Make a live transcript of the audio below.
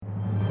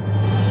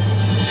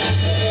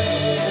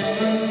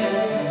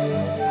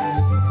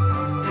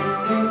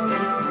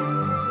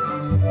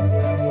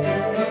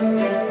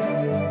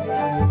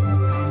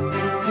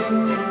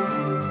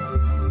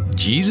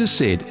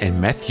Jesus said in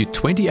Matthew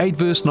 28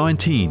 verse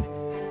 19,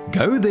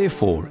 "Go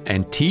therefore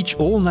and teach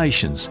all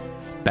nations,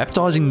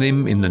 baptizing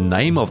them in the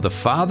name of the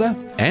Father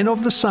and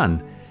of the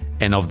Son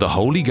and of the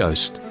Holy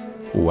Ghost."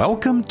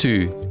 Welcome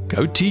to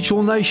Go Teach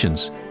All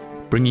Nations,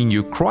 bringing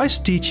you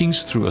Christ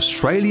teachings through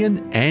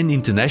Australian and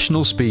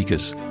international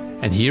speakers.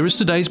 And here is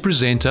today's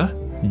presenter,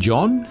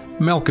 John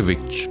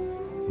Malkovich.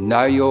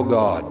 Know your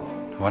God.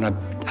 I want to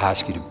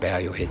ask you to bow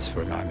your heads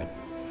for a moment.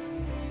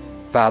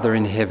 Father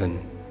in heaven,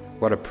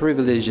 what a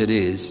privilege it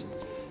is,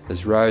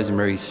 as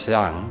Rosemary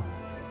sung,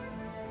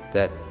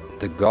 that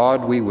the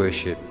God we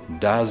worship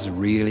does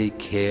really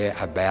care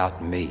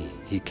about me.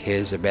 He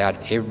cares about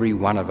every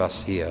one of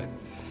us here.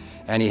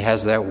 And He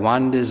has that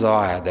one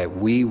desire that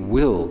we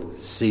will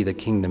see the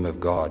kingdom of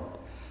God.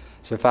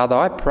 So Father,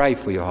 I pray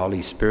for your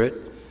Holy Spirit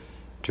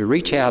to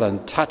reach out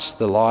and touch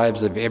the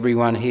lives of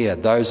everyone here,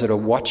 those that are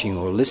watching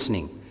or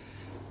listening,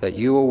 that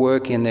you will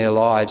work in their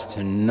lives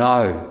to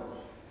know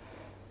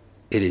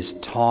it is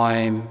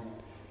time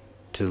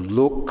to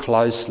look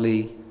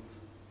closely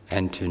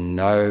and to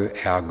know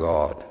our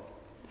God.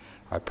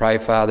 I pray,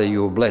 Father,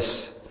 you will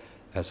bless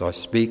as I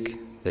speak,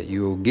 that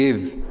you will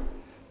give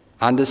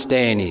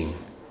understanding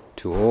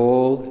to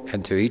all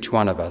and to each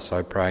one of us,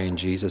 I pray in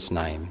Jesus'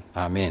 name.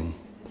 Amen.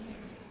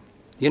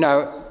 You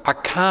know, I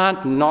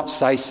can't not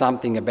say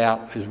something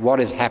about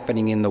what is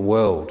happening in the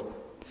world.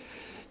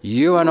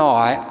 You and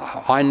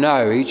I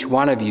know each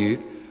one of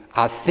you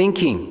are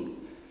thinking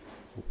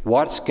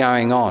what's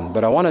going on,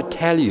 but I want to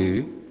tell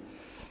you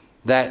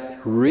that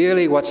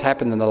really what's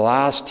happened in the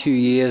last 2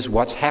 years,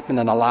 what's happened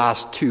in the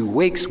last 2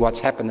 weeks, what's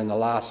happened in the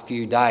last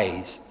few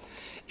days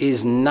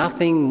is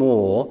nothing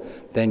more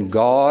than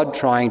God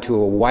trying to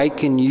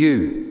awaken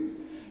you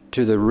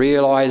to the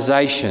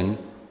realization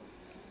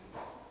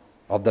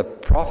of the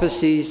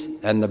prophecies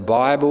and the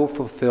Bible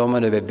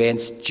fulfillment of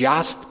events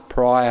just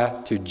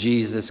prior to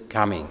Jesus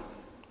coming.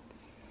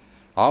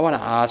 I want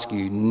to ask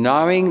you,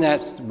 knowing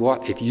that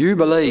if you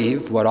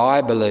believe what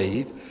I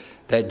believe,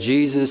 that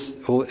Jesus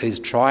is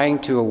trying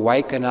to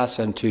awaken us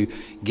and to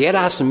get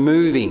us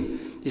moving.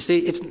 You see,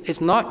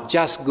 it's not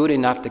just good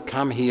enough to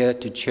come here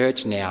to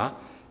church now.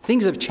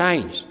 Things have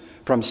changed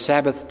from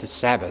Sabbath to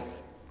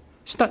Sabbath.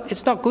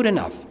 It's not good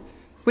enough.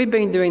 We've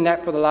been doing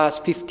that for the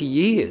last 50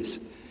 years.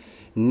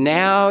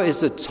 Now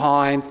is the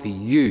time for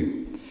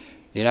you.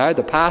 You know,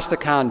 the pastor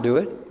can't do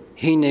it.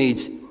 He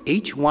needs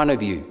each one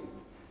of you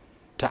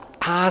to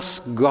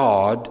ask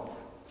God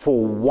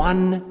for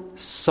one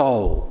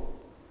soul,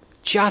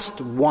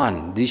 just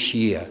one this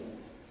year.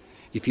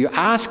 If you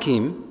ask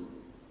Him,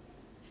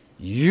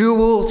 you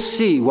will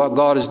see what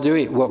God is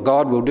doing, what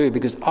God will do,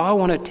 because I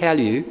want to tell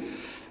you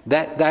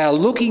that they are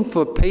looking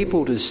for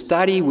people to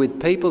study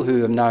with people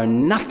who have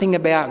known nothing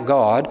about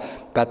God,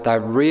 but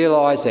they've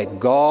realised that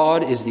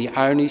God is the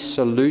only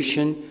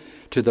solution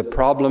to the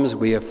problems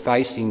we are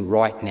facing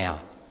right now.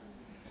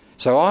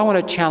 So I want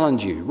to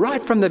challenge you,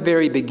 right from the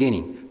very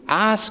beginning,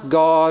 ask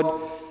God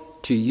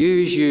to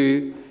use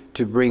you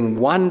to bring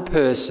one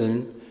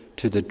person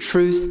to the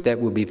truth that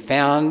will be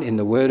found in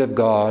the Word of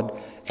God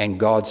and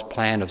God's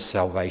plan of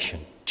salvation.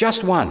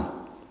 Just one.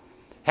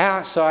 How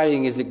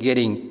exciting is it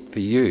getting for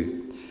you?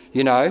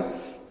 You know,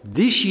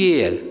 this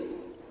year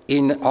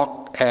in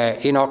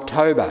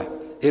October,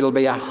 it'll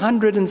be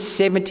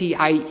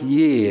 178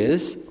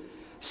 years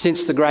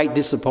since the Great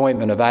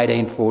Disappointment of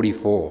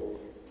 1844.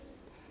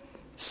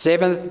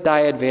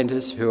 Seventh-day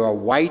Adventists who are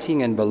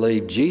waiting and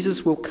believe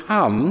Jesus will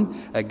come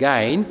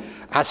again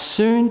are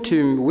soon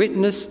to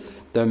witness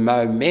the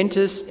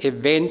momentous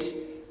event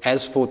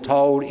as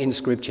foretold in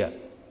Scripture.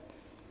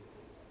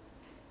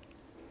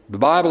 The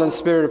Bible and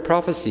Spirit of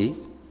Prophecy,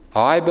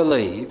 I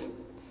believe,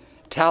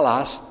 tell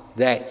us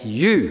that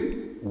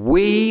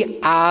we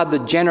are the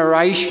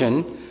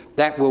generation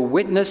that will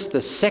witness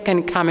the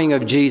second coming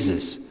of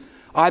Jesus.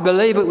 I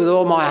believe it with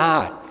all my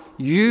heart.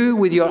 You,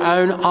 with your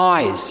own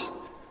eyes,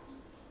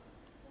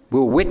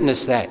 will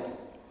witness that,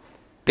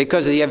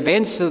 because the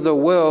events of the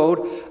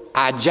world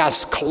are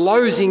just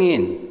closing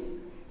in.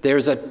 There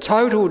is a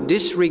total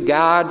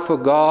disregard for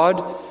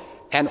God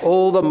and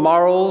all the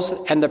morals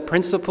and the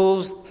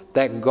principles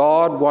that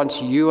God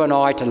wants you and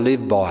I to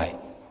live by.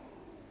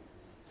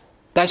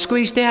 They're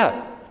squeezed out.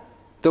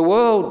 The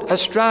world,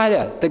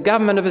 Australia, the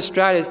government of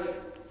Australia,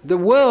 the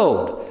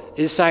world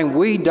is saying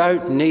we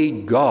don't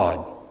need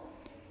God.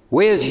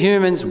 We as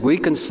humans, we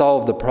can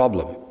solve the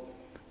problem.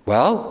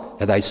 Well,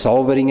 are they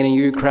solving it in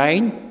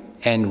Ukraine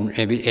and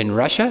in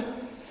Russia?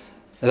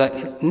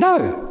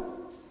 No.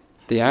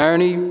 The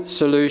only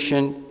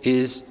solution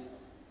is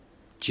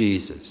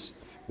Jesus.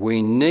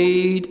 We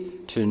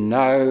need to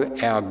know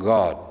our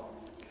God.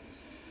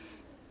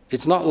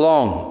 It's not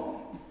long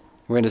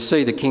we're going to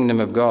see the kingdom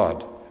of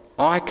God.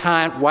 I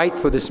can't wait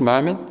for this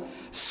moment.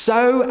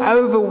 So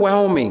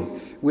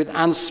overwhelming with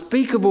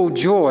unspeakable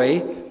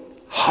joy.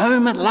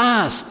 Home at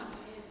last.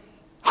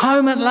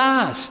 Home at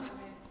last.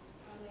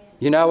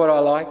 You know what I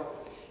like?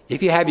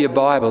 If you have your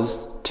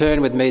Bibles,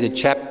 turn with me to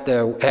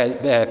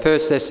 1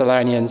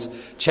 Thessalonians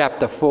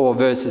chapter 4,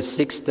 verses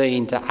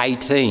 16 to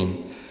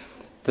 18.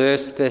 1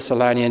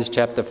 Thessalonians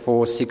chapter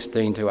 4,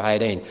 16 to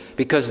 18.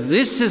 Because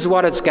this is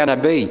what it's going to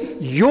be.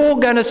 You're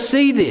going to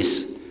see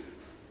this.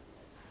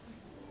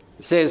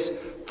 It says,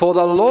 "For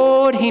the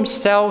Lord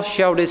himself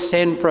shall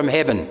descend from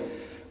heaven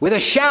with a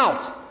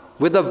shout,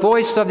 with the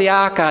voice of the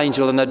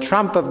archangel and the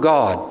trump of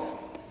God,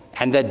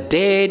 and the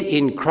dead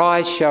in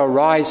Christ shall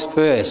rise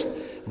first.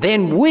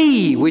 Then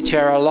we, which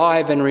are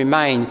alive and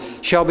remain,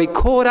 shall be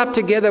caught up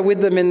together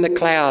with them in the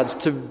clouds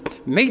to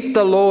meet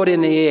the Lord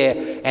in the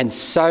air, and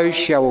so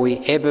shall we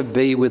ever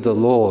be with the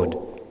Lord."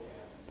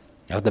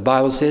 Now the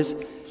Bible says,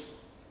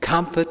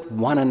 comfort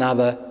one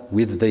another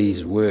with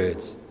these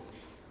words.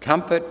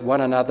 Comfort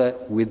one another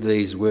with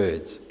these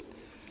words.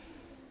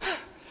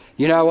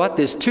 You know what?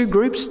 There's two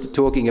groups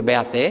talking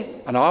about there,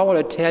 and I want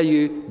to tell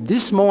you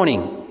this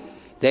morning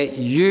that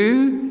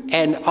you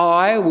and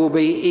I will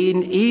be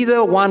in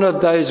either one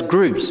of those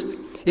groups.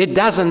 It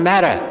doesn't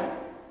matter.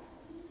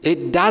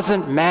 It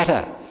doesn't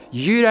matter.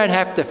 You don't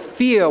have to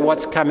fear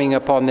what's coming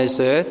upon this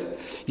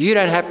earth. You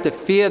don't have to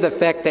fear the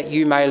fact that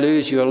you may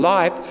lose your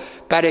life.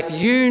 But if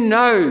you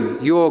know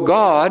your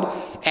God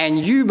and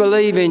you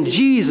believe in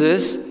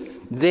Jesus,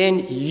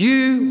 then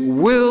you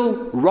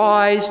will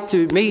rise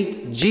to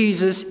meet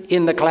Jesus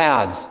in the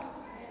clouds.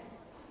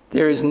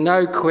 There is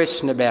no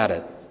question about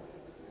it.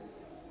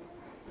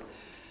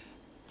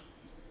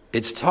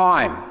 It's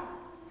time.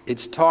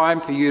 It's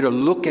time for you to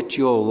look at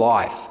your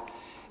life.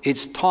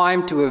 It's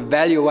time to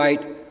evaluate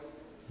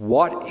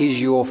what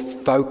is your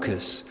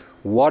focus,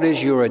 what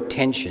is your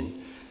attention.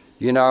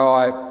 You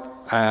know,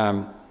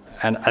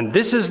 and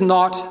this is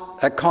not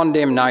a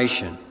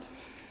condemnation.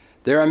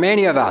 There are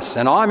many of us,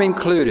 and I'm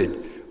included,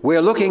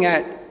 we're looking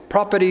at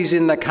properties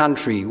in the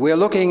country. We're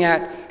looking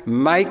at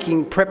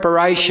making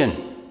preparation.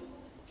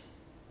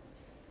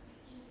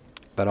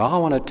 But I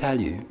want to tell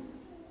you,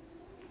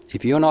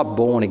 if you're not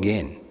born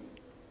again,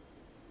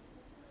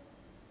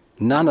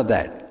 none of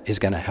that is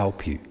going to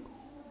help you.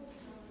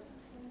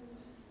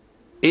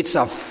 It's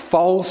a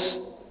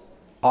false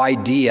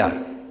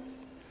idea.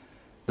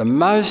 The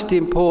most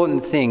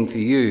important thing for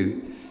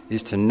you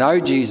is to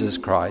know Jesus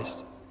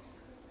Christ.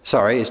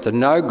 Is to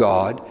know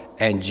God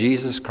and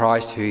Jesus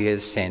Christ who he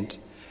has sent,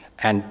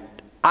 and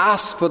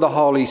ask for the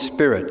Holy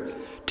Spirit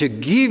to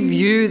give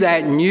you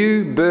that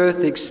new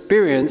birth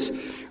experience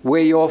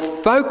where your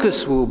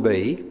focus will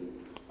be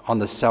on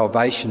the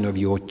salvation of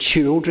your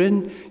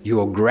children,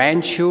 your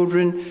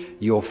grandchildren,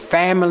 your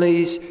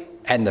families,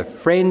 and the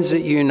friends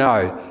that you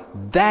know.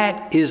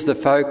 That is the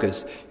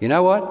focus. You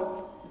know what?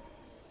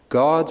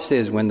 God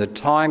says when the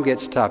time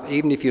gets tough,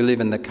 even if you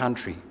live in the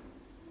country,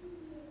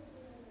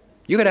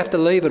 you're going to have to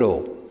leave it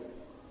all.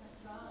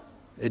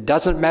 It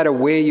doesn't matter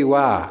where you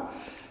are,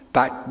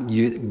 but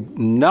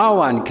no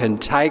one can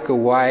take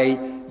away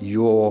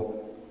your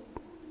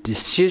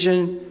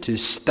decision to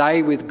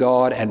stay with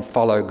God and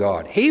follow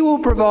God. He will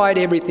provide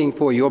everything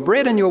for you. Your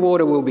bread and your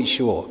water will be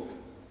sure.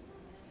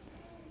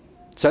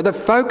 So the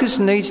focus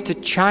needs to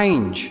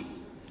change.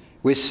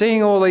 We're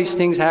seeing all these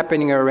things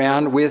happening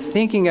around. We're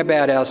thinking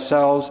about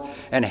ourselves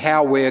and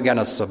how we're going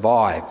to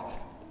survive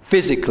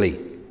physically.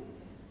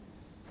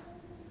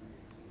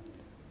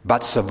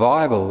 But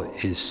survival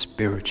is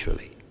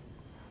spiritually.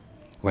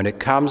 When it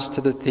comes to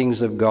the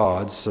things of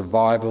God,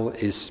 survival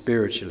is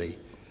spiritually.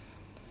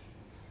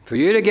 For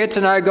you to get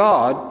to know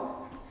God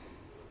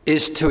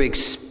is to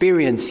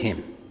experience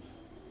him.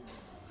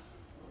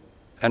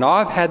 And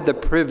I've had the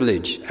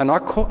privilege, and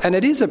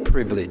it is a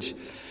privilege,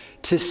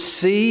 to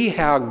see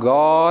how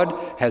God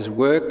has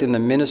worked in the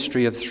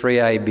ministry of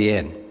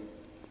 3ABN.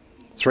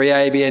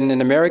 3ABN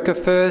in America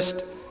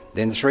first,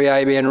 then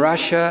 3ABN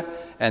Russia,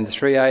 and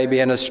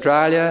 3ABN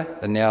Australia,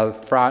 and now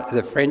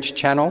the French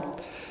channel.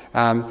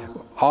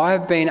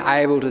 I've been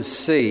able to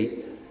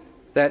see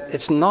that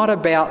it's not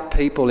about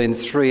people in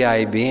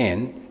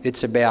 3ABN,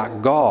 it's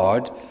about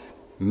God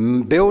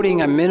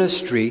building a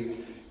ministry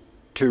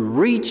to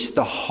reach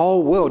the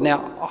whole world.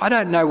 Now, I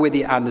don't know whether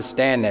you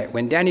understand that.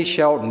 When Danny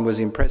Shelton was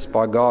impressed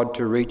by God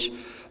to reach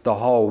the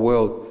whole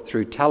world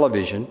through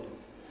television,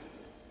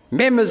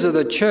 members of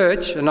the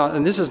church,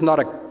 and this is not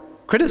a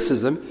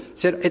criticism,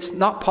 said it's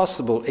not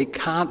possible, it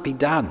can't be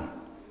done.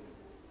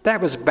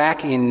 That was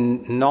back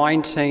in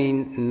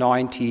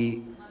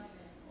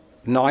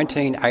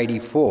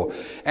 1984.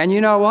 And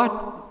you know what?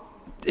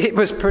 It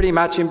was pretty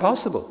much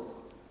impossible.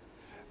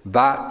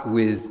 But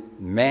with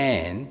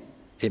man,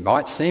 it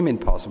might seem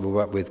impossible,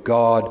 but with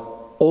God,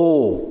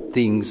 all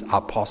things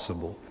are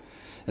possible.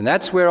 And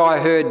that's where I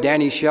heard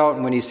Danny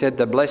Shelton when he said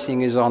the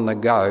blessing is on the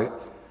go.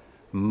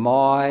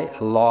 My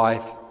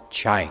life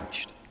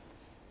changed.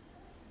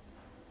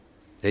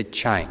 It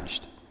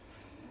changed.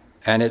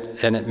 And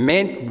it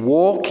meant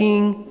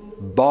walking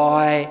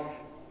by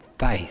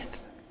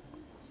faith.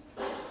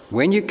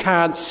 When you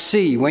can't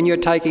see, when you're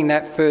taking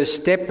that first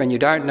step and you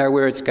don't know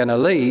where it's going to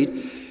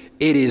lead,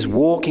 it is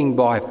walking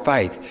by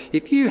faith.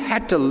 If you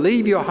had to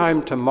leave your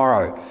home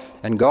tomorrow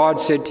and God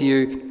said to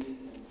you,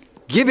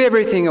 give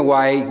everything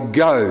away,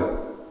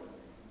 go,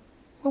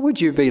 what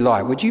would you be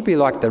like? Would you be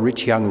like the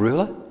rich young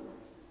ruler?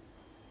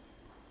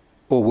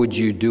 Or would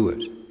you do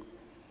it?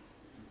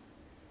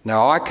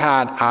 Now, I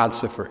can't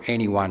answer for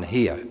anyone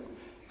here.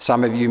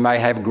 Some of you may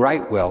have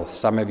great wealth,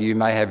 some of you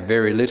may have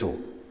very little.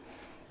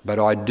 But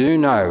I do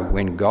know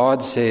when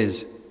God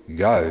says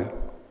go,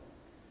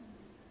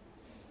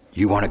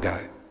 you want to go.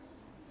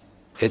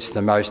 It's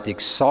the most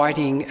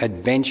exciting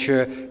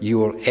adventure you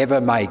will ever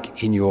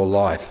make in your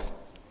life.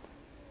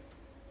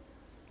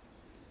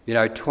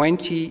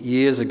 20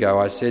 years ago,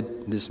 I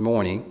said this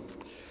morning,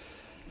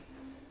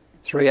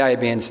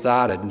 3ABN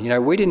started.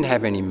 We didn't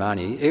have any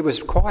money. It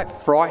was quite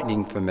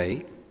frightening for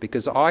me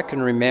because I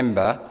can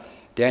remember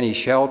Danny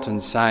Shelton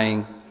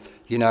saying,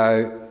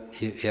 we're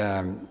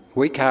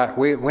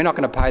not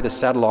going to pay the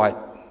satellite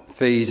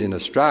fees in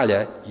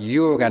Australia.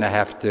 You're going to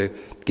have to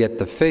get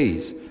the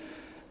fees.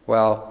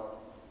 Well,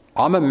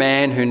 I'm a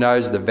man who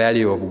knows the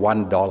value of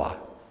 $1,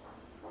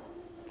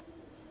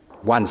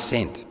 1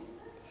 cent.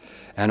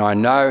 And I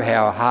know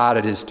how hard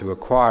it is to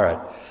acquire it.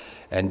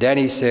 And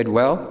Danny said,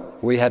 well,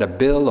 we had a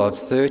bill of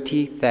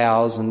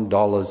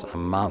 $30,000 a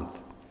month.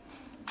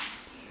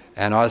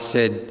 And I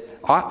said,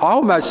 I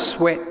almost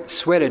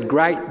sweated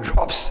great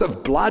drops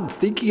of blood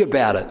thinking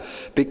about it,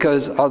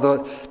 because I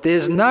thought,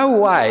 there's no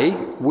way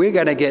we're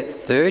going to get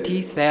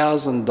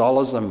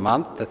 $30,000 a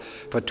month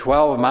for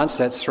 12 months.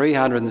 That's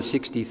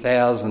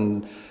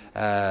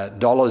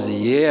 $360,000 a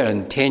year,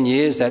 and 10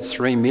 years, that's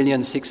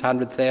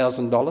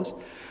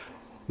 $3,600,000.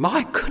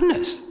 My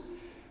goodness,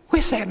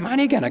 where's that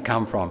money going to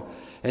come from?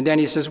 And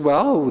Danny says,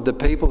 well, the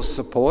people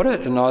support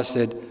it. And I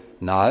said,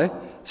 no,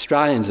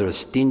 Australians are a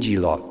stingy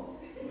lot.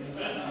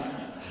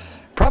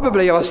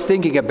 Probably I was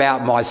thinking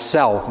about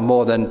myself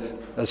more than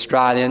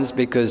Australians,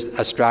 because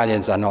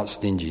Australians are not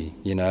stingy,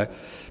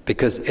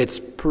 because it's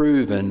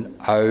proven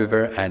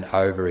over and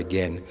over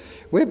again.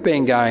 We've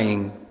been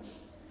going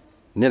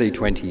nearly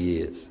 20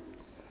 years.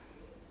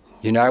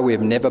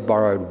 We've never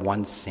borrowed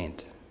 1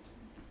 cent,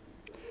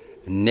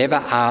 never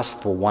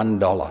asked for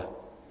 $1,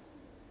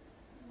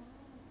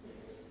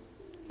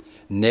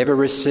 never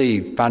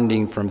received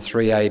funding from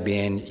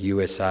 3ABN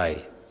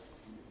USA.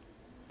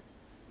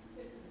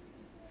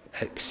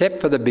 Except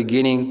for the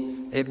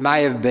beginning, it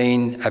may have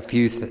been a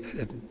few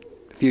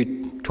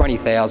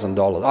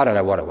 $20,000. I don't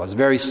know what it was, a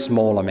very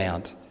small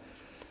amount.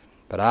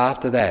 But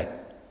after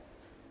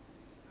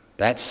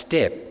that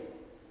step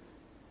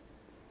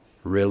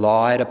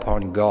relied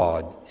upon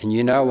God. And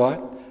you know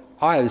what?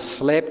 I have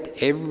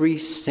slept every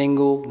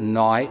single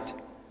night.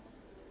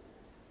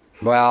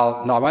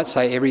 Well, no, I won't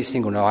say every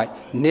single night.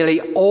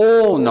 Nearly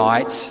all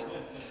nights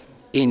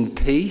in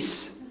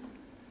peace.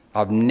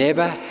 I've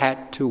never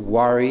had to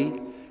worry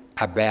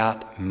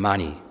about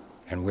money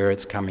and where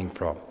it's coming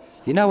from.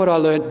 You know what I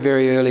learnt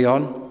very early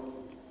on?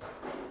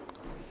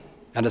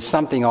 And it's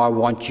something I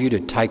want you to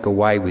take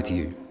away with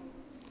you.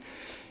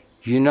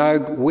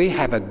 We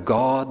have a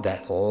God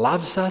that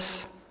loves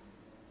us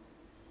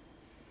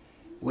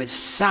with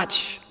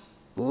such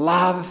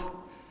love.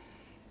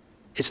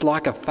 It's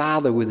like a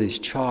father with his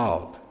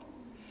child.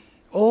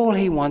 All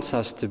he wants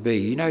us to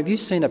be. Have you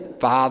seen a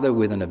father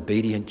with an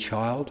obedient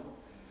child?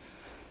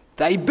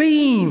 They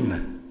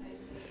beam.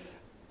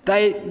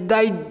 They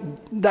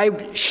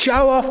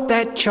show off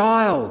that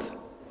child.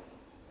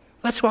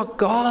 That's what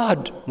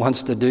God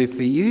wants to do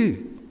for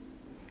you.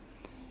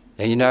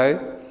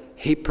 And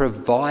he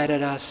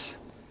provided us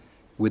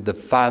with the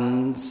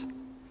funds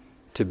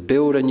to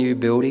build a new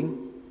building.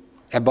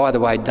 And by the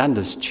way,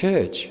 Dundas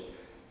Church,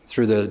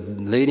 through the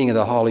leading of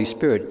the Holy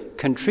Spirit,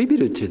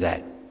 contributed to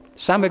that.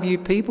 Some of you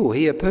people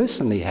here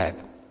personally have.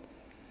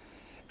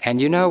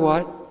 And you know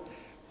what?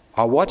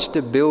 I watched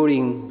a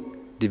building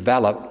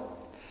develop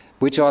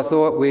which I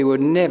thought we would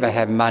never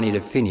have money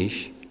to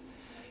finish,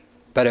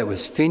 but it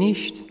was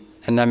finished,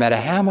 and no matter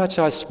how much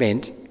I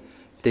spent,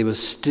 there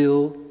was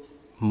still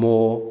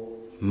more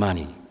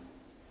money.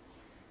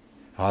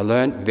 I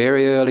learnt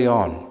very early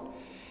on,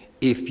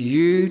 if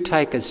you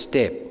take a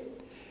step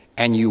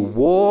and you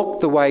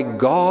walk the way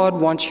God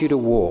wants you to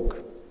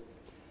walk,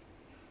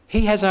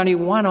 he has only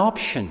one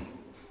option.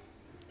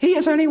 He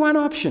has only one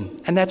option,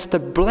 and that's to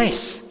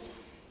bless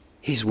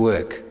his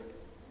work,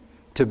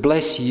 to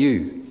bless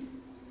you.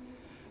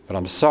 But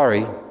I'm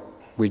sorry,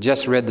 we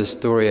just read the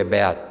story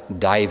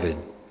about David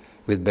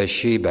with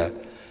Bathsheba,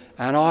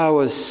 and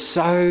I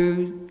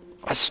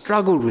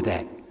struggled with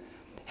that.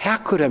 How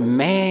could a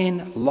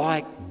man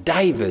like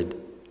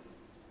David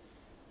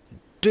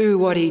do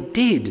what he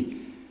did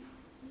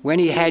when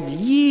he had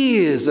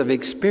years of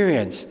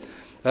experience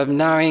of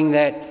knowing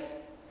that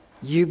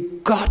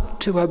you've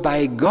got to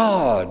obey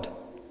God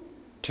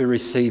to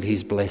receive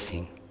his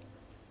blessing?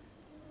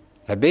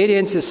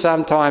 Obedience is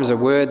sometimes a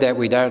word that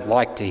we don't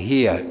like to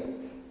hear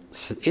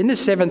in the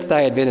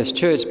Seventh-day Adventist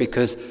Church,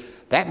 because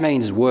that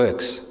means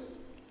works.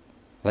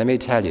 Let me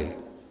tell you,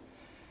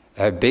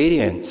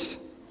 obedience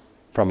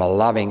from a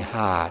loving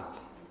heart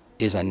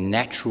is a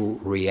natural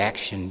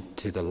reaction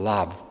to the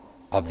love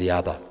of the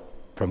other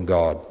from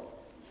God.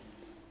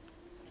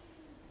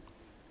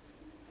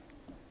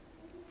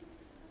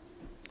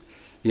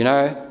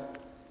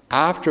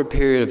 After a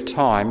period of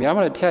time, I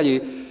want to tell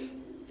you,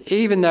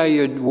 even though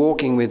you're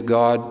walking with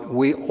God,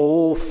 we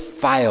all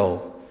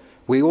fail.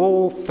 we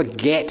all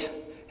forget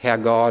how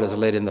God has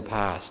led in the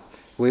past.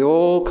 We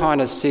all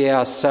kind of see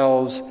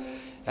ourselves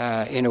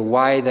in a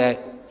way that,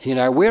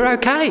 we're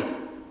okay.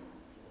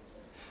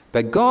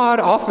 But God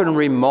often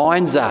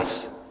reminds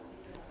us.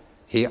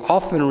 He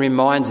often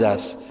reminds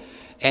us.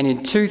 And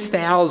in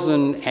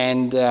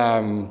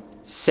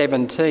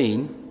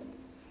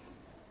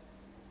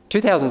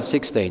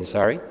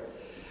 2016,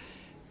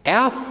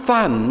 our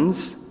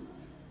funds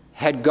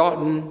had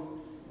gotten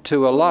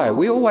to a low.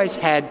 We always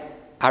had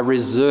a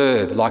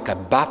reserve, like a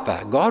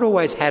buffer. God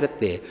always had it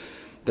there.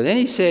 But then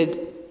he said,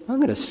 I'm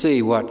going to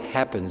see what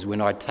happens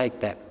when I take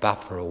that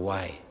buffer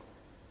away.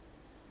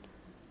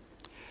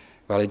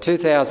 Well, in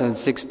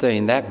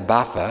 2016, that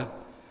buffer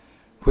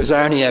was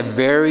only a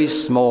very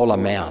small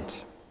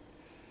amount.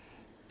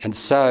 And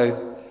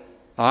so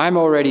I'm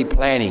already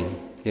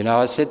planning.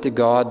 I said to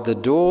God, the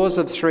doors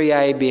of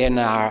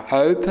 3ABN are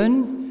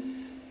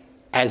open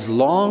as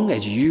long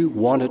as you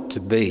want it to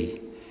be.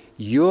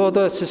 You're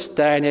the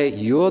sustainer,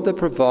 you're the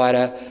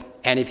provider,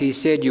 and if he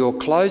said you're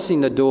closing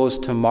the doors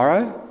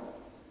tomorrow,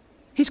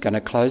 he's going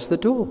to close the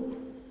door.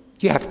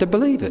 You have to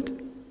believe it.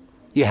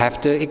 You have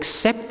to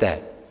accept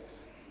that.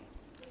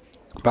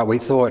 But we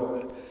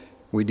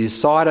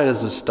decided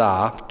as a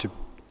staff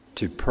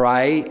to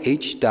pray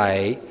each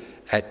day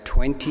at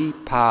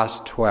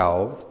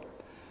 12:20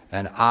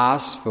 and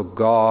ask for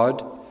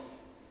God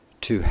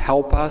to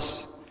help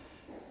us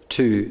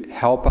to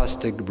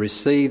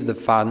receive the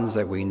funds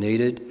that we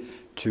needed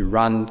to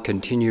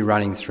continue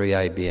running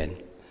 3ABN.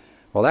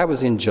 Well, that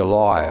was in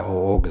July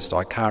or August,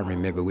 I can't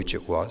remember which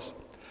it was.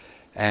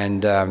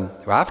 And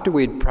after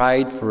we'd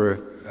prayed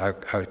for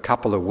a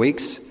couple of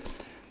weeks,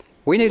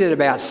 we needed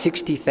about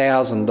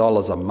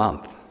 $60,000 a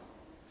month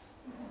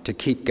to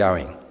keep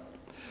going.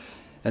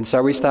 And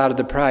so we started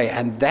to pray,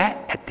 and that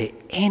at the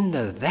end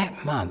of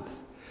that month,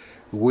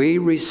 we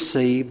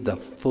received the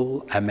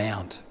full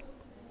amount.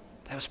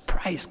 That was,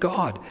 praise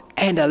God,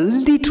 and a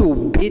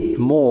little bit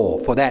more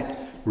for that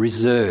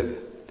reserve.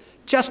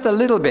 Just a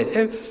little bit.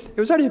 It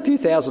was only a few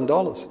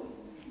 $1,000s.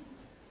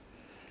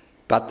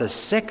 But the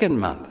second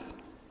month,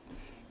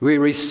 we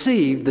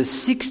received the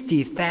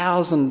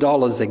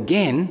 $60,000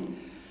 again,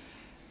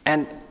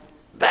 and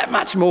that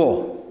much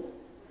more.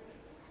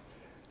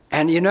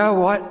 And you know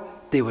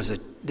what? There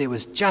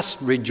was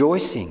just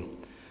rejoicing.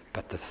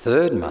 But the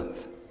third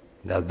month,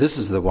 now this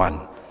is the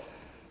one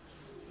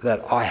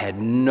that I had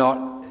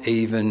not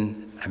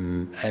even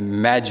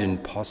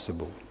imagined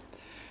possible.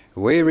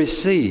 We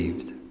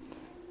received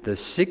the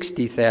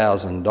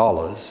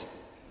 $60,000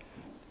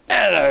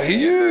 and a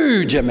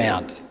huge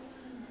amount.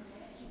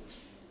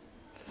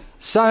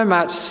 So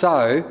much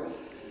so,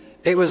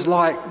 it was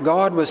like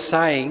God was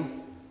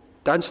saying,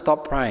 don't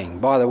stop praying.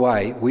 By the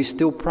way, we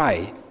still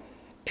pray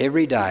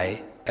every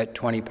day at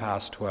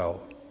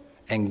 12:20.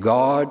 And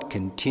God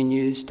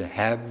continues to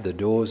have the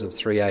doors of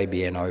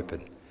 3ABN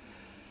open.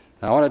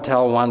 Now, I want to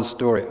tell one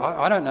story.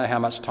 I don't know how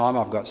much time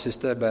I've got,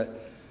 sister,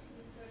 but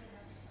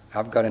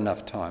I've got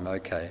enough time,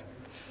 okay.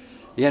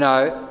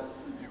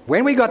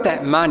 When we got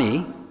that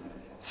money,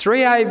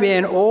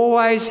 3ABN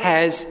always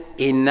has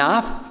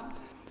enough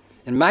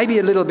and maybe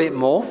a little bit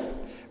more,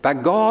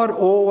 but God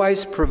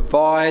always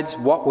provides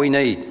what we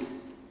need.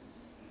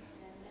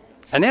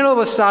 And then all of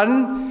a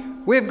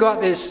sudden, we've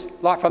got this,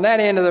 like from that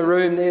end of the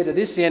room there to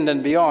this end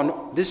and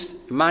beyond, this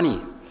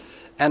money.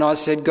 And I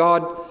said,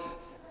 God,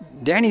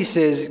 Danny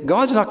says,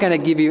 God's not going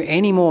to give you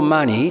any more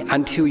money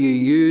until you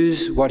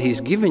use what he's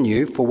given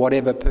you for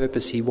whatever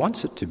purpose he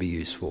wants it to be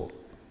used for.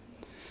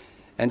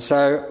 And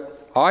so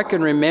I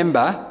can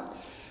remember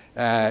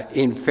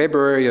in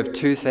February of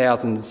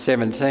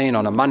 2017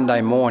 on a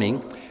Monday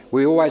morning,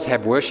 we always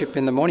have worship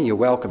in the morning. You're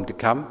welcome to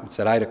come. It's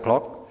at 8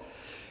 o'clock.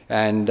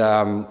 And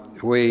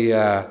we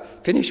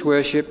finished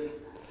worship,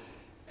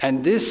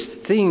 and this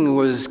thing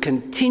was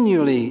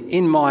continually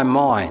in my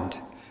mind.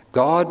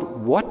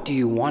 God, what do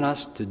you want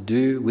us to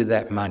do with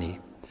that money?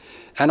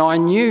 And I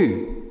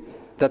knew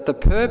that the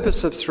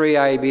purpose of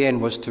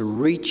 3ABN was to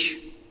reach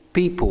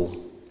people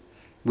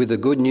with the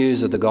good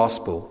news of the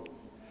gospel.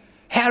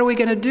 How are we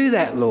going to do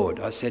that, Lord?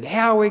 I said,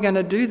 how are we going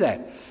to do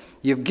that?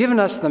 You've given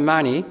us the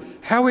money.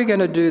 How are we going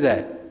to do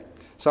that?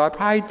 So I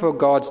prayed for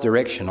God's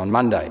direction on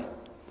Monday.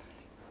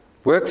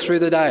 Worked through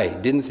the day.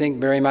 Didn't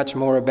think very much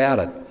more about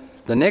it.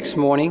 The next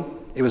morning,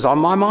 it was on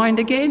my mind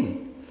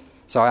again.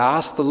 So I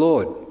asked the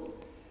Lord,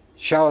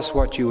 show us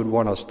what you would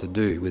want us to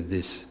do with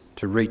this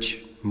to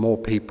reach more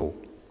people.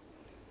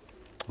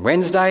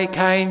 Wednesday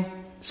came,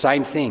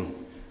 same thing.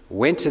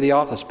 Went to the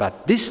office,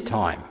 but this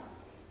time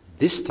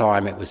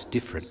it was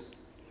different.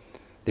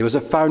 There was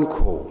a phone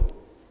call,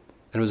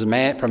 and it was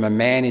from a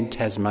man in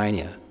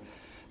Tasmania.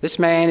 This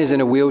man is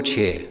in a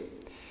wheelchair.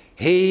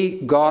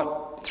 He got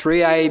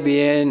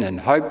 3ABN and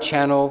Hope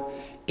Channel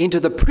into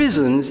the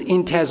prisons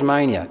in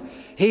Tasmania.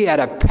 He had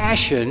a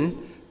passion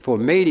for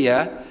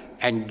media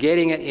and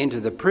getting it into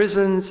the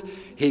prisons.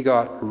 He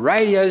got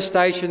radio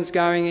stations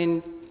going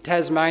in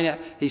Tasmania.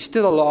 He's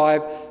still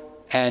alive,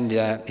 and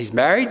he's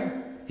married.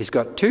 He's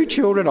got 2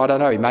 children. I don't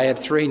know, he may have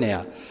 3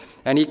 now.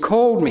 And he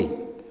called me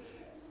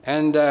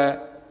And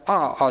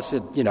I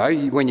said,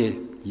 when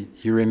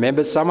you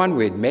remember someone,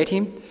 we'd met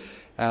him.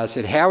 I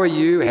said, how are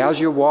you? How's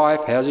your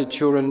wife? How's your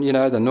children?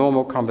 The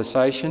normal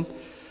conversation.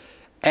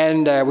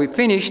 And we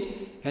finished,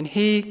 and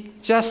he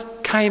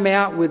just came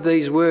out with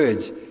these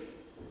words.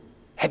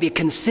 Have you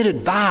considered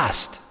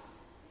VAST?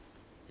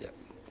 Yep.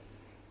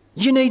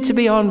 You need to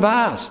be on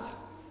VAST.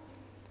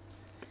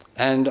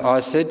 And I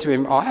said to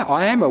him,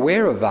 I am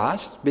aware of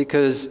VAST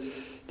because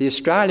the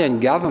Australian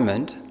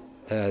government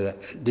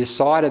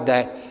decided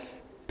that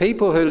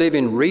people who live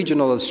in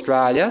regional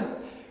Australia,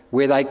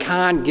 where they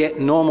can't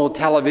get normal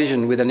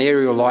television with an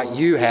aerial like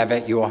you have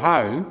at your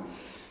home,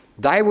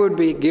 they would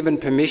be given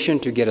permission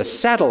to get a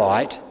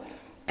satellite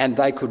and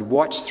they could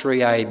watch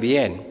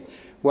 3ABN.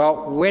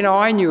 Well, when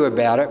I knew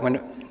about it,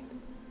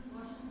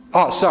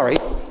 sorry,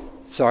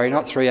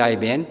 not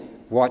 3ABN,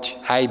 watch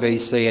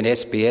ABC and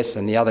SBS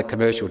and the other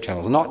commercial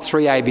channels, not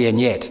 3ABN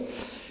yet.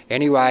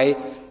 Anyway,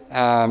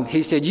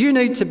 he said, you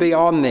need to be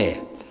on there.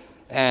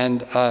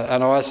 And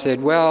I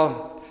said,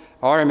 well,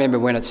 I remember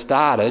when it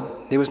started,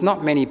 there was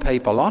not many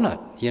people on it,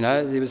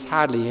 there was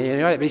hardly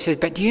any. But he said,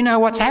 but do you know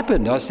what's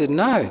happened? I said,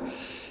 no.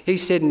 He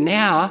said,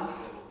 now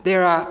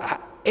there are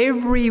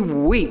every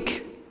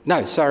week,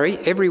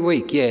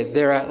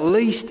 there are at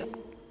least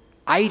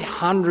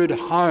 800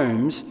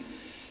 homes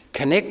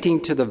connecting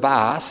to the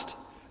VAST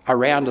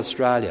around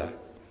Australia.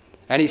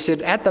 And he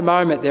said, at the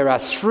moment there are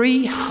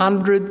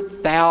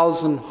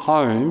 300,000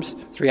 homes,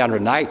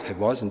 308 it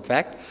was in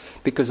fact,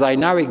 because they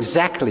know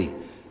exactly,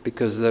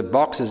 because the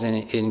box is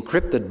an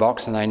encrypted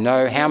box and they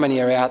know how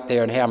many are out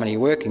there and how many are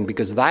working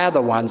because they are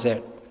the ones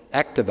that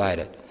activate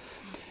it.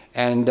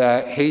 And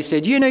he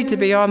said, you need to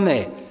be on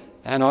there.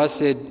 And I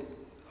said,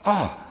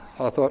 I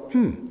thought,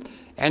 And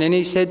then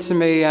he said to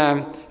me,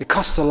 it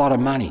costs a lot of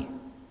money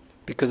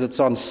because it's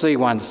on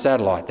C1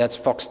 satellite. That's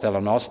Foxtel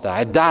and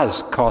Austar. It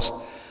does cost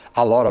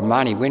a lot of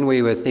money. When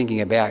we were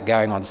thinking about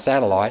going on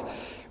satellite,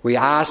 we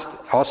asked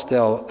the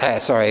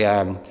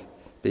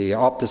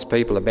Optus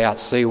people about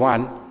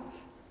C1,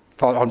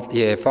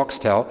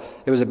 Foxtel.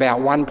 It was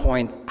about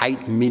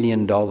 $1.8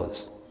 million.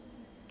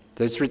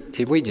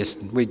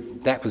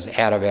 That was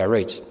out of our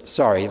reach.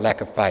 Sorry,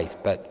 lack of faith,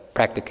 but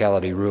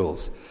practicality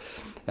rules.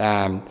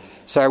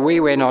 So we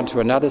went on to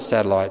another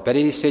satellite, but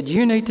he said,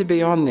 you need to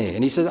be on there.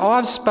 And he said,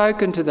 I've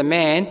spoken to the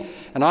man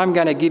and I'm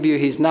going to give you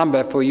his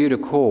number for you to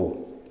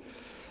call.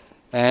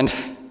 And,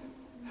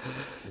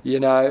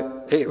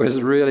 it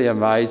was really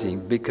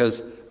amazing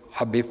because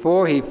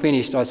before he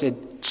finished, I said,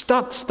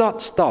 stop.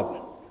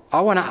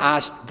 I want to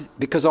ask,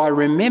 because I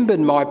remembered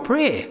my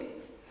prayer.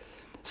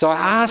 So I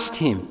asked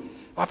him,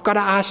 I've got to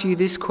ask you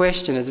this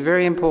question. It's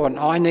very important.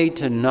 I need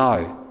to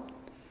know,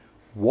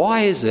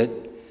 why is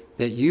it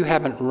that you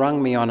haven't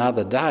rung me on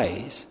other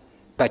days,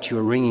 but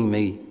you're ringing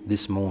me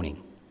this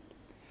morning?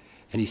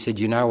 And he said,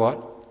 you know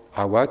what?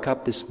 I woke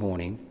up this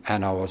morning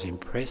and I was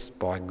impressed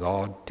by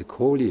God to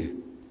call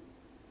you.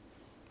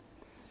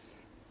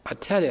 I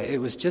tell you,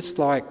 it was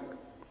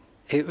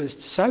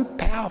so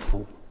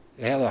powerful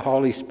how the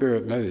Holy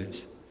Spirit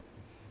moves.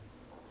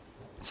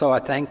 So I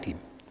thanked him.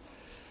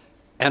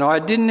 And I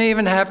didn't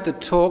even have to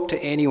talk to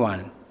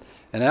anyone.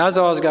 And as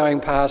I was going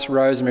past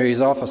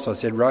Rosemary's office, I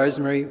said,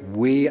 Rosemary,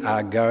 we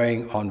are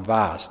going on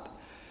VAST.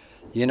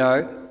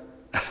 I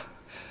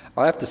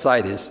have to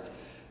say this.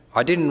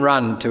 I didn't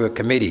run to a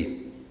committee.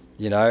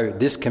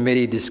 This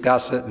committee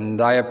discuss it and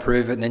they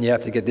approve it and then you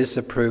have to get this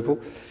approval.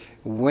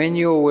 When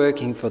you're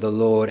working for the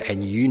Lord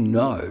and you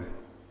know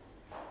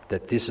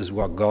that this is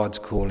what God's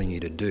calling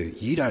you to do,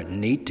 you don't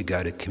need to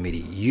go to committee.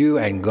 You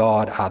and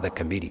God are the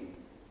committee.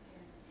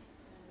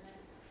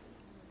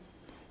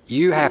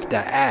 You have to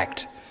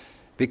act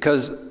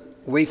because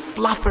we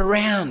fluff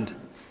around.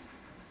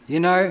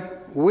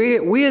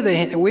 We're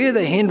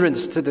the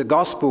hindrance to the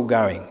gospel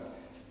going.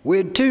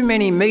 We're too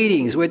many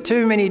meetings, we're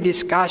too many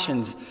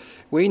discussions.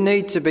 We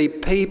need to be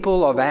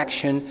people of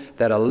action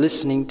that are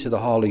listening to the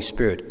Holy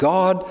Spirit.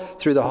 God,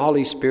 through the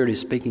Holy Spirit,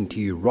 is speaking to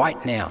you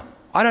right now.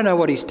 I don't know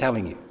what he's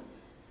telling you.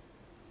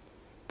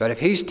 But if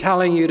he's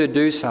telling you to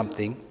do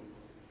something,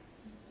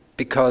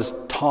 because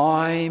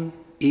time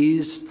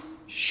is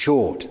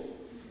short.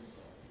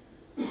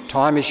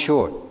 Time is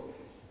short.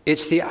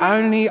 It's the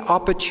only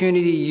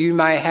opportunity you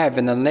may have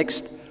in the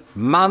next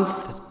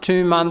month,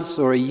 2 months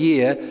or a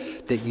year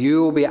that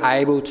you will be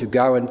able to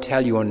go and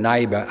tell your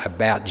neighbour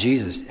about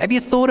Jesus. Have you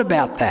thought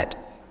about that?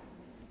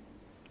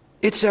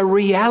 It's a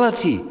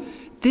reality.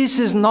 This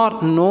is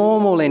not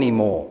normal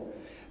anymore.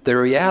 The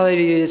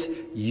reality is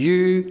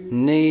you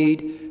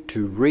need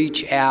to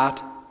reach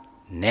out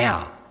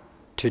now,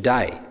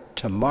 today.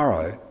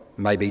 Tomorrow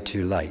may be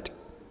too late.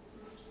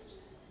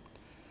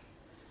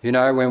 When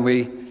I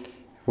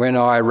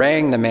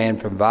rang the man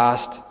from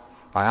VAST,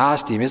 I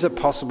asked him, is it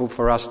possible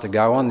for us to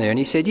go on there? And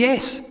he said,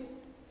 yes.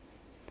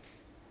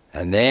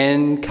 And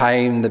then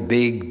came the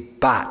big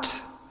but.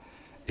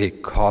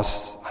 It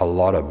costs a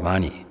lot of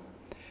money.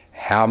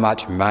 How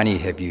much money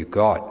have you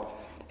got?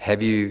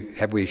 Have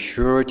we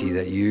surety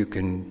that you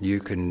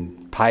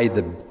can pay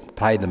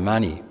the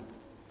money?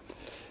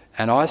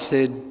 And I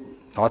said,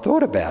 I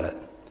thought about it.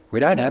 We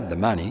don't have the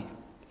money.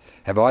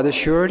 Have I the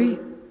surety?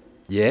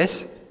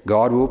 Yes,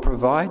 God will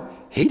provide.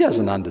 He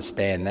doesn't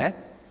understand that.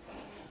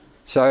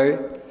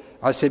 So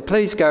I said,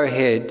 please go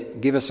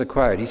ahead, give us a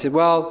quote. He said,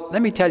 well,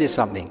 let me tell you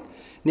something.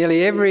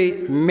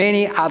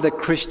 Many other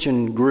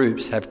Christian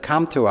groups have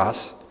come to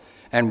us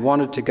and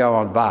wanted to go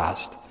on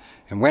VAST.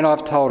 And when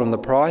I've told them the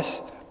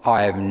price,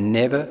 I have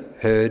never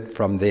heard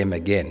from them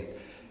again.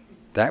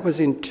 That was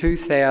in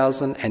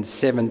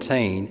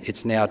 2017.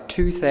 It's now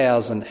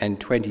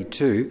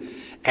 2022.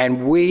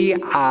 And we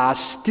are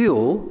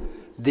still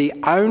the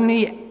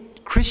only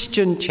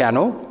Christian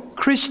channel,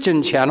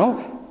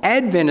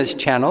 Adventist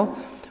channel,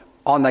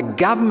 on the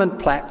government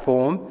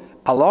platform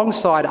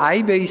alongside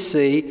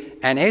ABC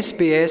and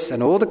SBS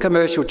and all the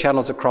commercial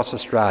channels across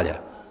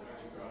Australia.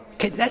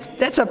 Okay,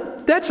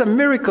 that's a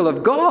miracle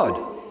of God.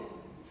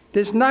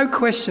 There's no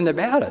question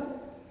about it.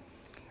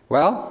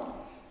 Well,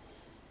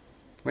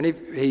 when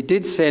he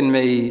did send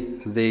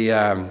me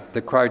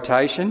the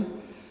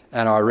quotation,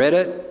 and I read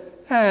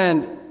it,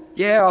 and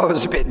yeah, I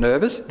was a bit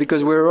nervous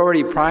because we were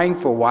already praying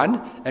for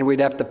one, and we'd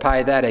have to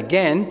pay that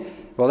again.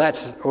 Well,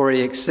 that's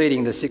already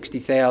exceeding the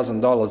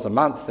 $60,000 a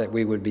month that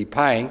we would be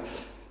paying.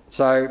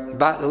 So,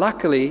 but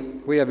luckily,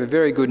 we have a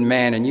very good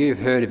man, and you've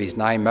heard of his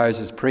name,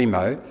 Moses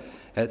Primo,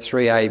 at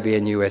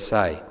 3ABN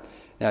USA.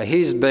 Now,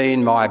 he's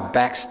been my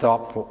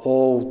backstop for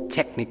all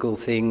technical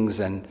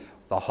things and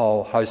the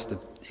whole host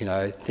of,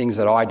 things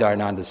that I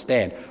don't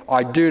understand.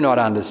 I do not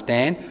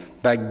understand,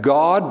 but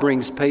God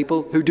brings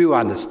people who do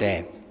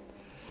understand.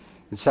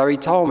 And so he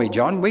told me,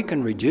 John, we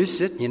can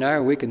reduce it,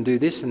 we can do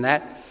this and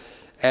that.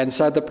 And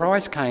so the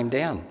price came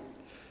down.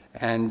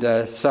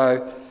 And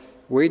so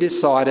we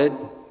decided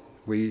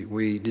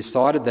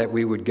that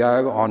we would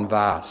go on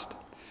VAST.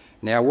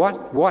 Now,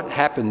 what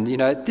happened,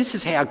 this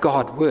is how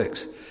God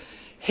works.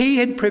 He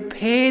had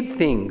prepared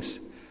things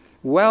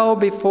well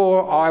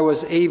before I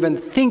was even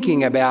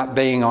thinking about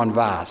being on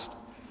VAST.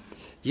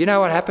 You know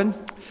what happened?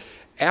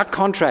 Our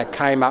contract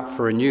came up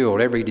for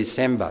renewal every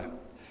December,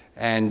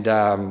 and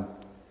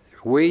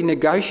we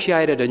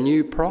negotiated a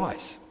new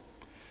price.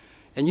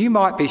 And you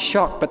might be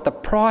shocked, but the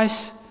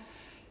price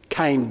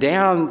came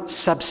down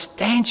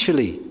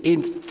substantially.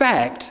 In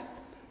fact,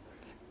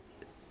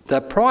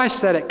 the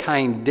price that it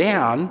came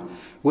down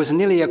was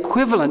nearly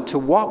equivalent to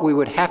what we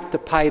would have to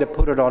pay to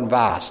put it on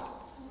VAST.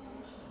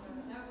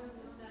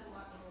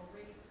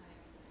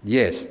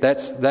 Yes,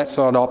 that's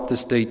on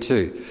Optus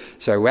D2.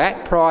 So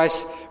that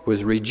price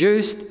was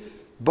reduced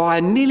by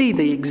nearly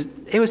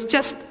it was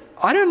just,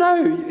 I don't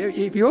know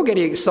if you're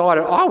getting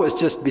excited, I was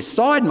just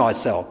beside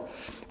myself.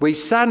 We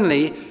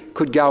suddenly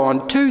could go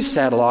on 2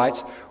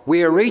 satellites.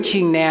 We are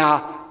reaching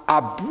now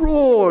a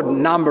broad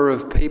number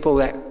of people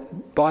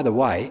that, by the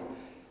way,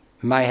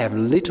 may have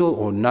little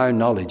or no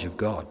knowledge of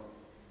God.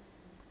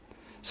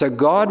 So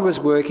God was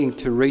working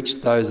to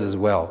reach those as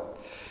well.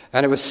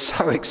 And it was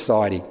so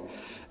exciting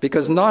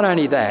because not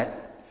only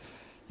that,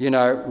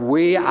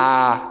 we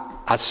are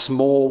a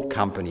small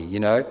company,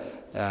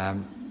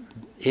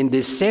 In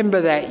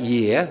December that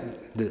year,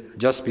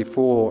 just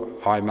before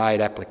I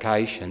made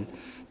application,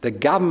 the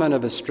government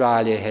of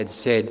Australia had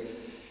said,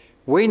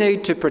 we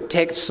need to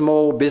protect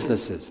small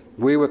businesses.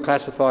 We were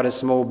classified as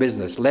small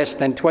business, less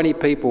than 20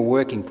 people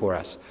working for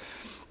us.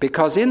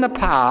 Because in the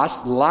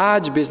past,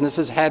 large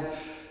businesses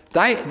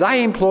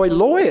they employ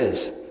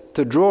lawyers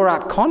to draw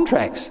up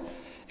contracts.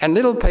 And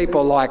little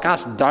people like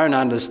us don't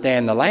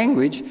understand the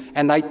language,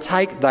 and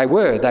they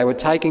were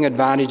taking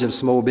advantage of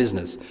small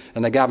business.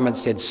 And the government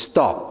said,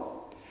 stop.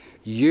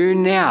 You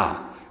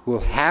now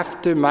will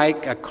have to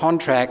make a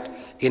contract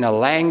in a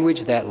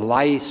language that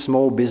lay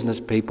small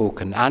business people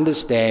can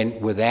understand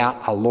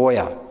without a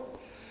lawyer.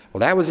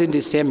 Well, that was in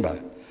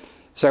December.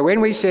 So when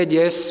we said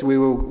yes, we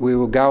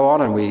will go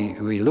on, and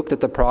we looked at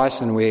the price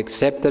and we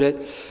accepted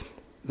it,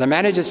 the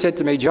manager said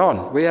to me,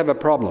 John, we have a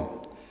problem.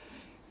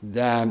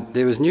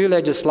 There was new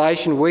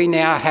legislation. We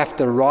now have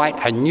to write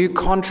a new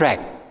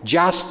contract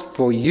just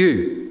for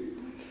you.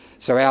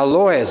 So our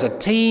lawyers, a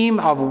team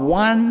of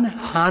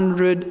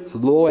 100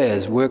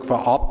 lawyers work for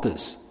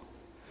Optus.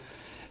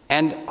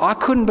 And I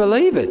couldn't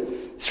believe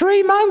it.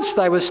 3 months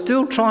they were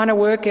still trying to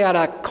work out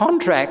a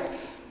contract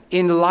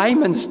in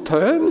layman's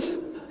terms.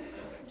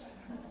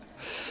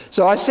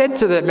 So I said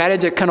to the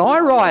manager, can I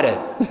write it?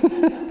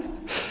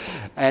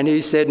 And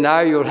he said,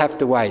 no, you'll have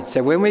to wait.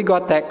 So when we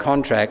got that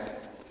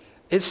contract,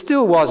 it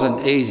still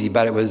wasn't easy,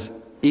 but it was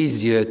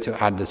easier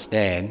to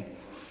understand.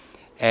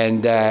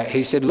 And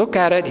he said, look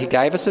at it. He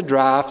gave us a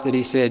draft, and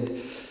he said,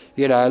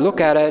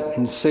 look at it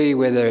and see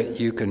whether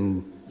you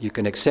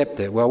can accept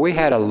it. Well, we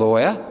had a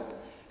lawyer.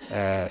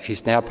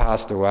 He's now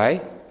passed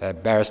away,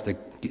 Barrister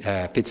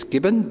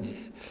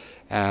Fitzgibbon.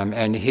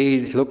 And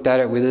he looked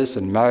at it with us,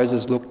 and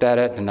Moses looked at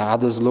it, and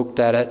others looked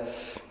at it.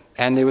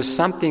 And there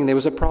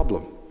was a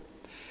problem.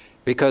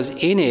 Because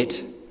in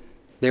it,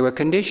 there were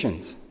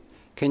conditions.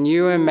 Can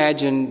you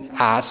imagine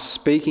us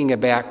speaking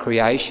about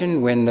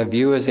creation when the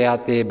viewers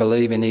out there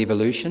believe in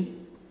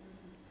evolution?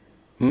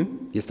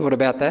 You thought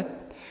about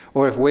that?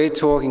 Or if we're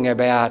talking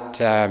about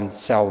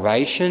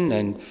salvation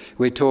and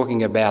we're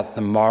talking about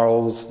the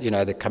morals,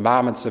 the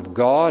commandments of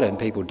God, and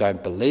people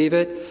don't believe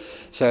it,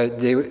 so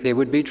there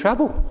would be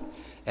trouble.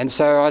 And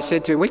so I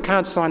said to him, we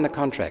can't sign the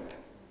contract.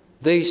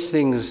 These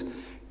things,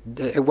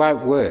 it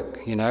won't work,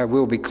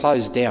 we'll be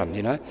closed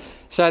down,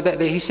 So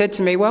he said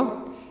to me,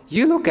 well,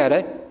 you look at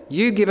it,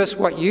 you give us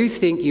what you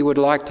think you would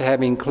like to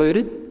have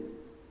included,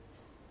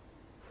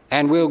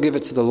 and we'll give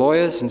it to the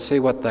lawyers and see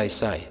what they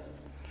say.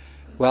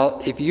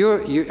 Well, if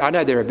I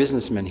know there are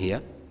businessmen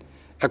here.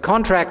 A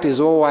contract is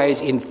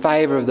always in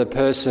favour of the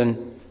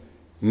person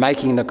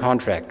making the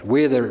contract.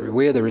 We're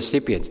the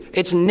recipients.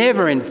 It's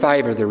never in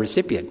favour of the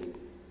recipient,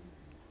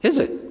 is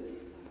it?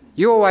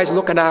 You're always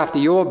looking after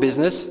your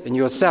business and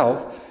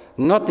yourself,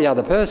 not the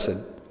other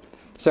person.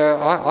 So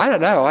I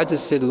don't know. I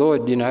just said,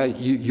 Lord,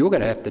 you're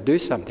going to have to do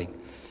something.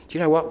 Do you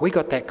know what? We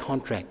got that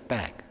contract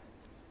back.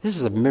 This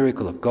is a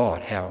miracle of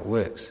God, how it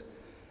works.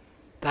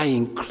 They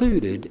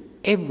included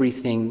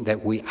everything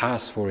that we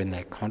asked for in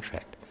that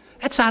contract.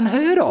 That's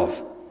unheard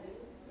of.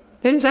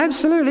 That is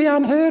absolutely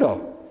unheard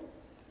of.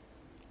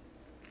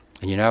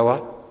 And you know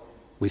what?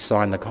 We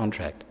signed the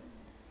contract.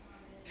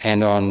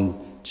 And on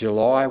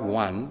July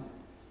 1,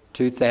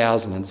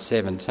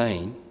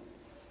 2017,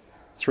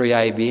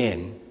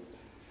 3ABN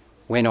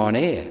went on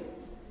air.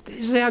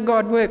 This is how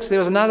God works. There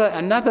was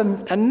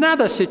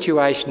another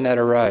situation that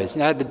arose.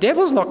 The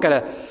devil's not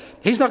going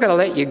to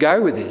let you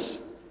go with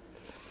this.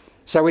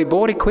 So we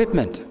bought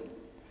equipment.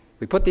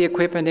 We put the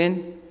equipment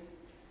in,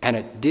 and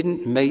it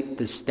didn't meet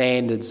the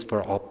standards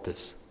for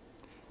Optus.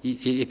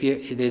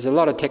 There's a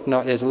lot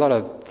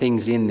of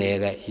things in there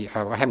that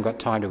I haven't got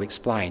time to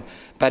explain,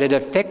 but it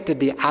affected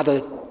the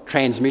other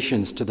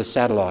transmissions to the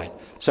satellite,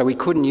 so we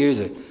couldn't use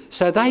it.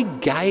 So they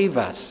gave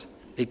us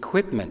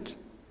equipment,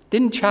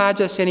 didn't charge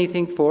us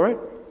anything for it.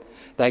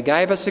 They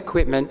gave us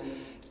equipment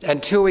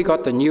until we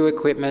got the new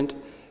equipment,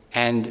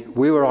 and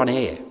we were on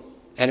air,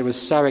 and it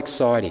was so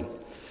exciting.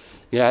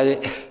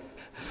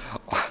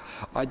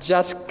 I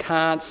just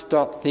can't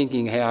stop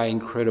thinking how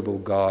incredible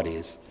God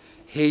is.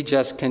 He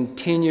just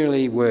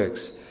continually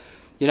works.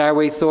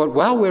 We thought,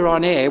 well, we're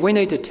on air, we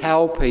need to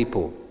tell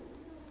people.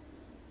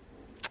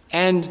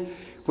 And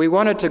we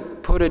wanted to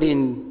put it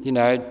in,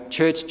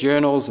 church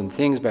journals and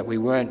things, but we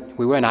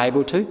weren't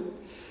able to.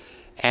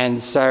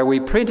 And so we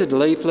printed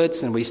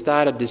leaflets and we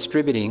started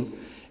distributing.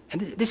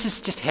 And this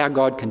is just how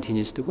God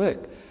continues to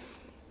work.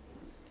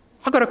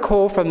 I got a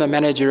call from the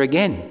manager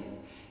again.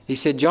 He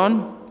said,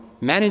 John,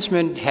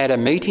 management had a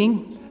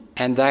meeting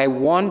and they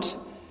want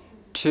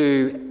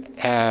to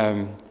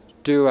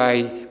do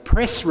a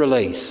press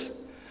release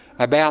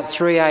about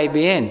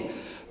 3ABN.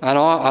 And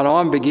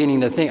I'm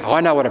beginning to think,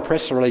 I know what a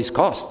press release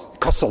costs. It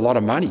costs a lot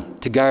of money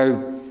to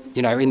go,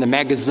 in the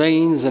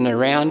magazines and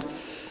around.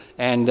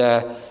 And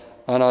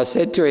I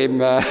said to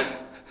him,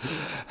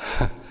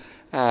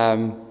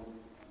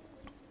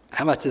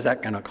 how much is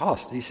that going to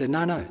cost? He said,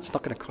 no, it's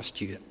not going to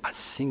cost you a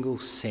single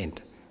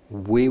cent.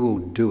 We will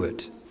do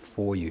it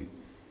for you.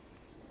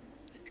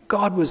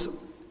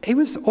 He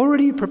was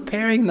already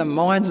preparing the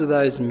minds of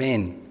those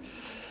men.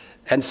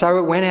 And so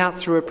it went out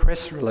through a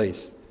press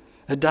release.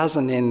 It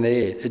doesn't end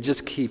there. It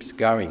just keeps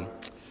going.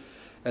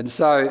 And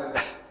so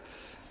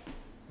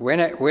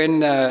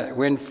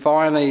when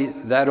finally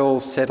that all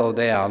settled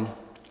down,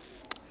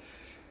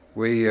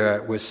 we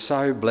were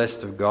so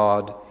blessed of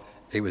God.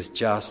 It was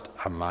just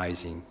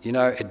amazing.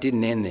 It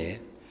didn't end there,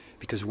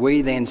 because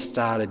we then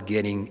started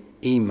getting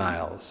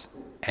emails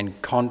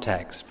and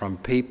contacts from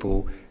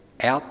people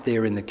out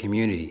there in the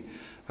community.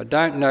 I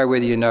don't know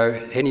whether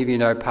any of you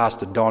know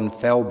Pastor Don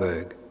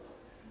Felberg.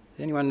 Does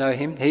anyone know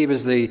him?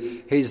 He's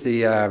the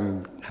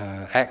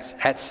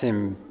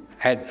ATSIM,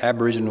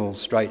 Aboriginal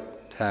Strait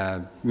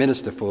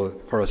Minister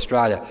for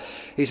Australia.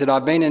 He said,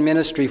 I've been in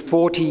ministry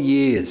 40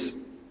 years.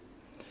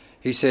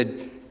 He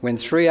said, when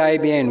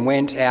 3ABN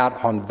went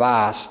out on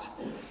VAST,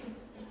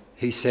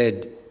 he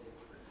said,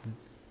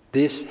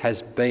 this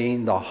has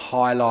been the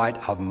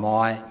highlight of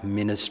my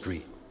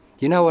ministry.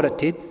 You know what it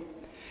did?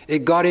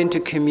 It got into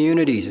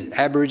communities,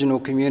 Aboriginal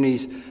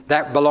communities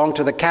that belong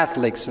to the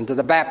Catholics and to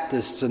the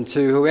Baptists and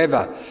to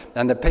whoever,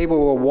 and the people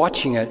were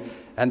watching it,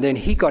 and then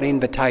he got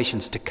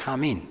invitations to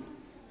come in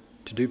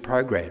to do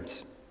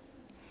programs.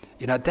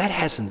 That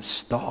hasn't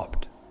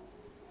stopped.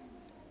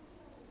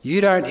 You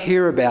don't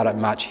hear about it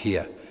much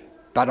here,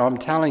 but I'm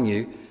telling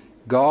you,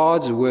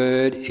 God's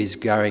word is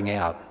going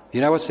out. You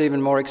know what's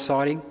even more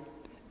exciting?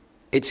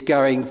 It's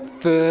going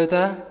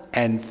further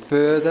and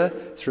further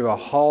through a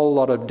whole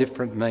lot of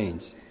different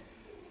means.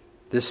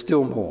 There's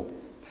still more.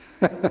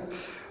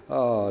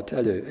 Oh, I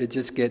tell you, it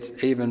just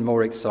gets even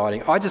more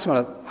exciting.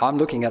 I'm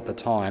looking at the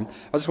time,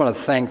 I just want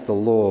to thank the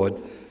Lord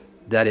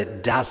that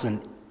it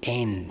doesn't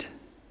end.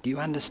 Do you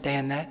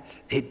understand that?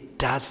 It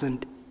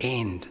doesn't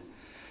end.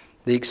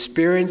 The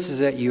experiences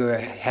that you are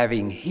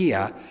having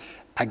here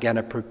are going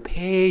to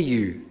prepare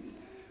you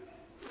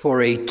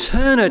for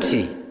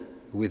eternity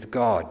with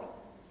God.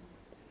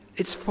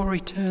 It's for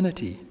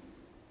eternity.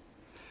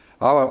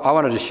 I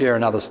wanted to share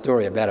another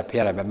story about a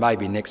piano, but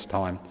maybe next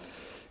time.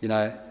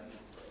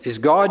 Is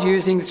God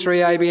using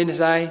 3ABN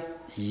today?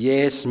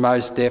 Yes,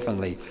 most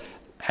definitely.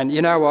 And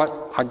you know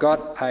what? I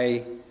got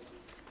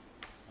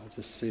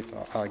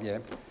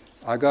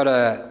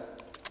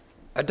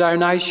a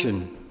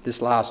donation this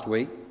last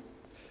week.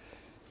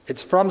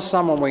 It's from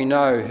someone we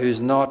know who's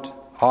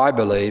not, I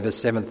believe, a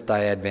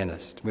Seventh-day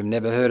Adventist. We've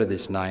never heard of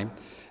this name.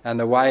 And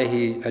the way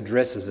he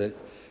addresses it,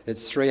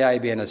 it's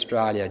 3ABN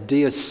Australia.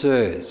 Dear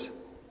Sirs,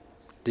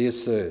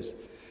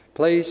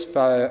 please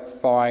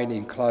find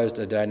enclosed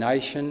a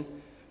donation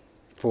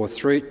to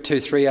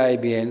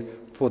 3ABN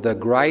for the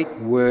great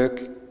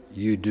work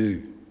you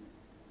do.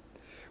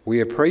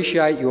 We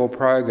appreciate your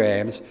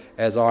programs,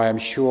 as I am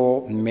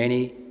sure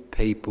many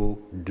people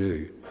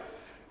do.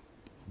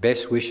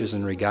 Best wishes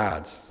and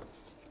regards.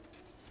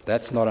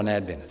 That's not an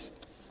Adventist.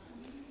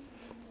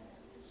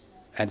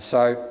 And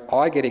so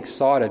I get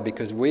excited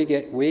because we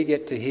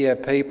get to hear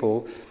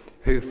people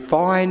who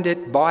find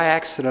it by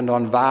accident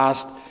on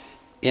Vast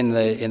in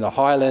the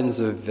highlands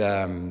of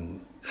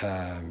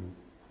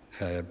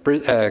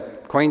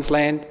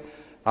Queensland,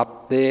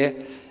 up there,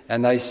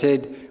 and they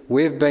said,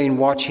 we've been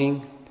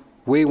watching,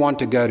 we want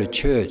to go to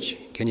church.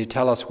 Can you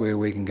tell us where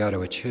we can go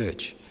to a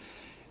church?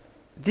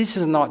 This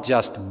is not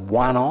just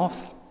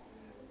one-off.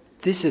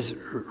 This is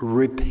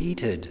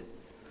repeated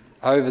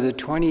over the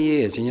 20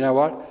 years. And you know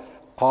what?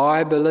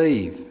 I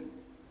believe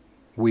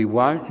we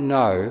won't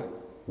know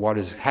what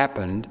has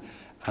happened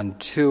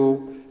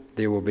until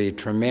there will be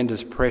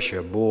tremendous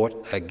pressure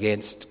brought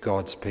against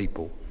God's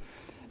people.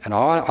 And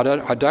I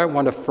don't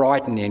want to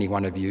frighten any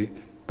one of you,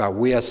 but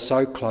we are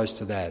so close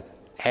to that.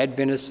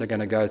 Adventists are going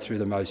to go through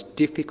the most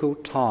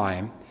difficult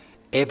time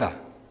ever,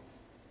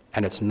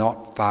 and it's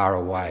not far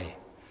away.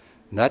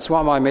 And that's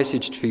why my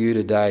message to you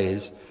today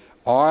is,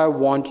 I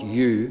want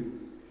you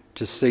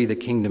to see the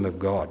kingdom of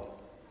God.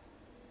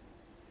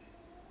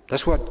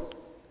 That's what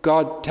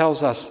God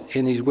tells us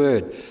in his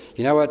word.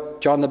 You know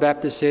what John the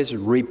Baptist says?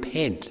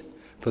 Repent,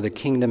 for the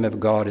kingdom of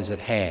God is at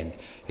hand.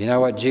 You know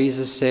what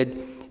Jesus said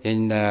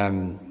in,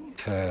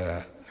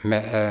 I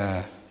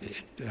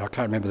can't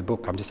remember the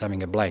book, I'm just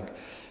having a blank.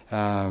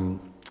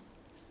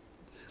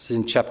 It's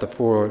in chapter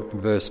 4,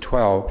 verse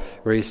 12,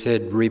 where he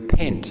said,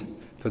 repent,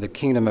 for the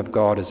kingdom of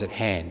God is at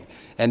hand.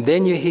 And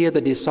then you hear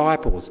the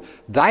disciples.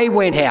 They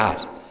went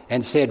out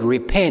and said,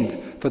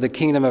 repent, for the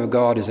kingdom of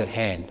God is at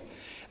hand.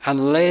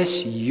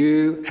 Unless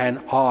you and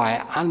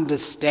I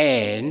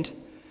understand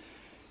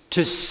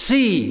to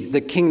see the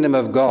kingdom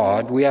of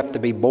God, we have to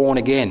be born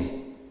again.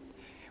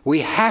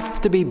 We have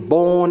to be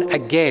born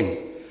again.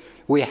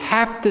 We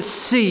have to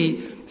see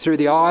through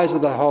the eyes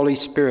of the Holy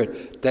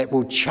Spirit that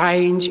will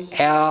change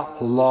our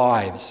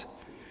lives.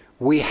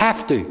 We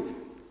have to.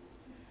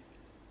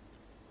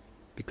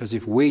 Because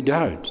if we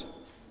don't,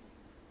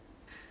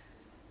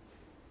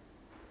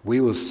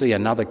 we will see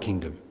another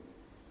kingdom,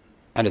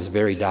 and it's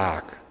very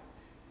dark.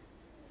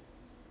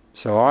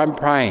 So I'm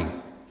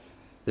praying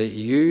that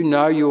you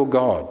know your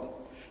God,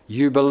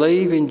 you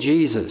believe in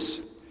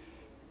Jesus,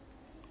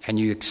 and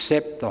you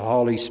accept the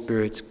Holy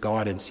Spirit's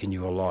guidance in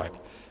your life.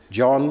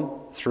 John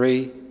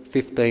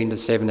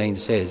 3:15-17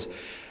 says,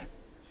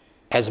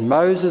 as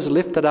Moses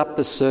lifted up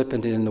the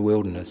serpent in the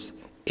wilderness,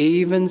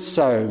 even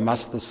so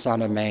must the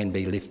Son of Man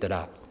be lifted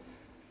up,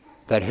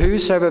 that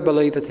whosoever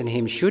believeth in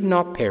him should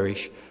not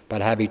perish,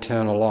 but have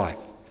eternal life.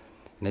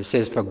 And it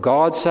says, for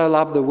God so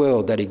loved the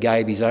world that he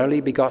gave his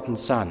only begotten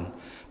Son,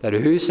 that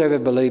whosoever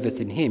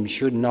believeth in him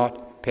should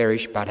not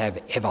perish, but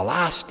have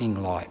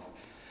everlasting life.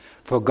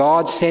 For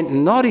God sent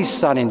not his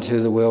Son into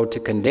the world to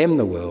condemn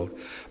the world,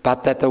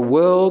 but that the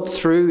world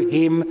through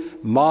him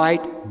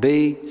might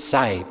be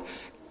saved.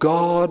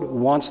 God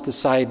wants to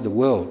save the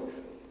world.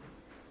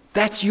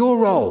 That's your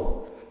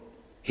role.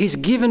 He's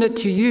given it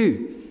to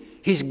you.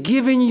 He's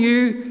given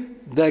you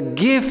the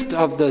gift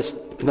of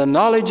the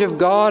knowledge of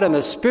God and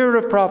the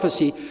spirit of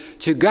prophecy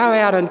to go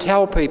out and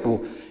tell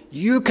people,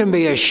 you can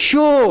be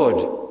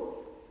assured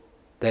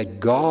that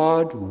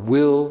God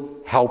will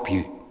help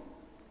you.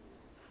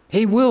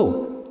 He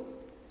will.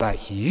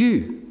 But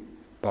you,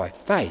 by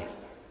faith,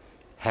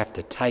 have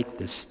to take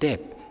the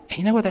step. And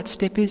you know what that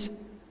step is?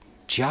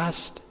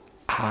 Just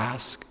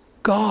ask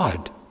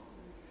God.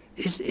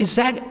 Is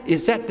that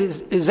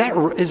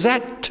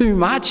too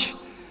much?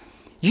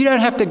 You don't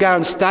have to go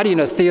and study in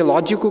a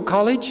theological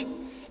college.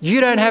 You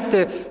don't have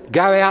to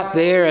go out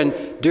there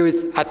and do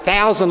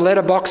 1,000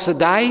 letterboxes a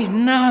day.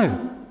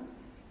 No.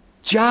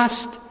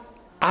 Just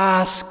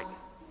ask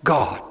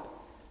God.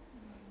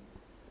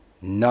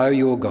 Know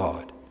your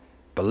God.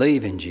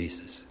 Believe in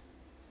Jesus.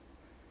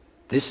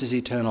 This is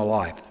eternal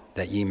life,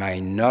 that ye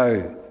may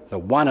know the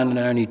one and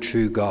only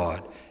true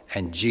God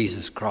and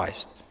Jesus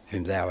Christ,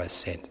 whom thou hast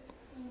sent.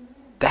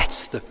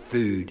 That's the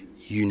food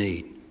you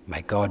need.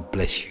 May God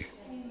bless you.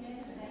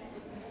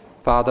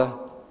 Father,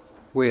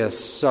 we are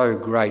so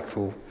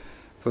grateful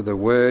for the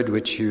word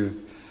which you've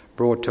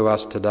brought to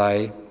us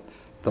today.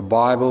 The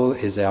Bible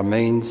is our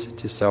means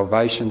to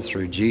salvation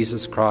through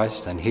Jesus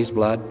Christ and his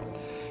blood.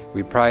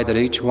 We pray that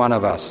each one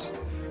of us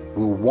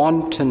will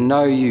want to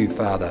know you,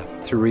 Father,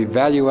 to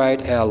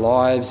reevaluate our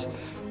lives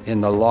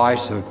in the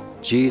light of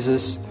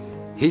Jesus,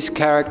 his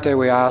character,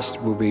 we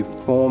ask, will be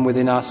formed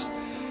within us,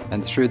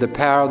 and through the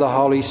power of the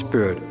Holy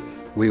Spirit,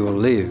 we will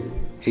live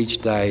each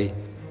day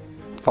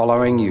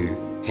following you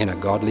in a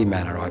godly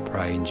manner, I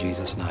pray in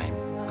Jesus' name.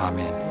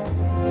 Amen.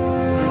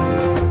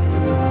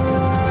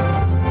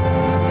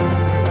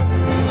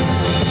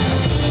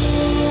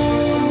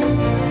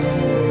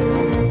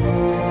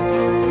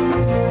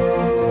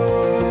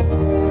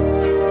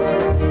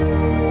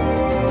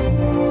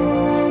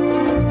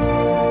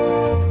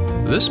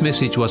 This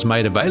message was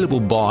made available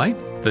by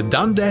the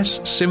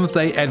Dundas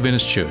Seventh-day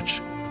Adventist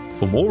Church.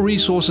 For more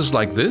resources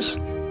like this,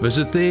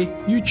 visit their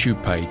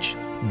YouTube page,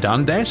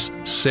 Dundas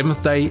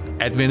Seventh-day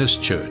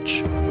Adventist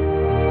Church.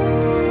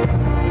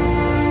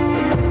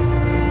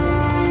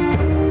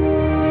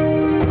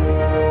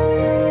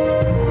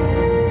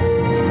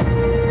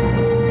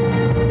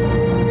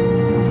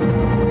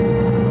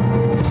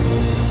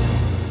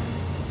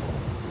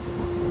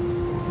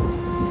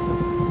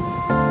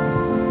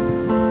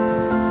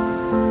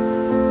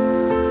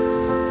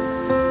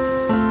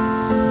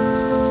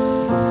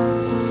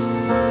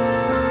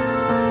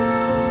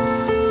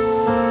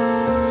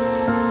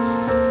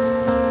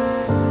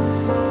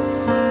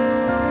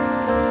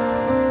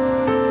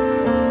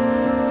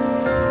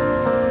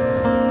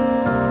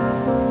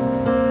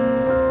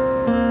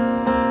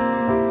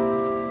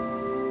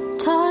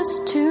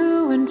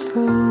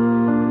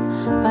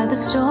 The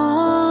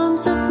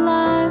storms of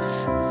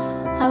life,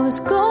 I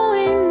was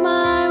going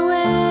my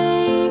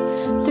way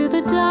through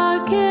the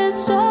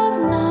darkest of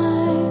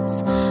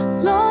nights,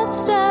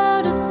 lost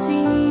out at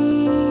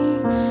sea.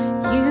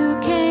 You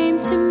came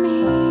to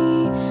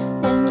me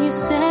and you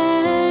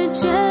said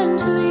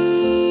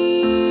gently,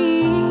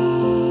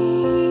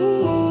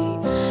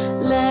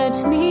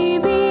 let me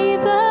be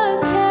the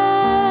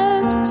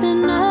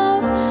captain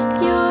of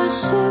your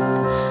ship,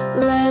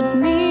 let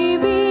me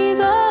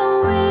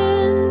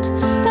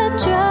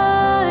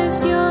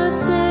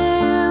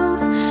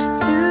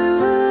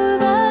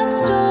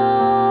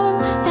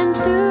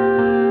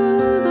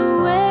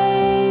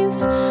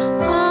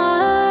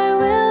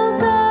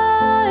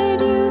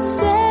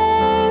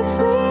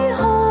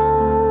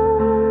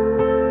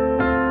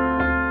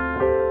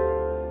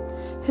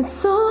It's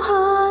so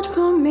hard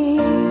for me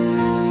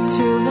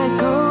to let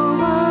go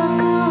of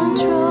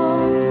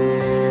control.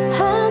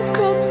 Hands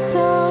grip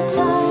so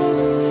tight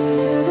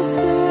to the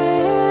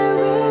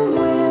steering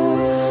wheel,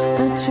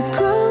 but you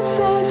prove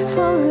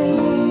faithfully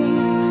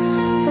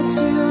that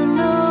you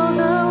know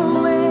the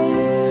way,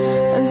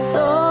 and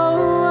so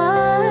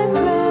I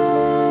pray.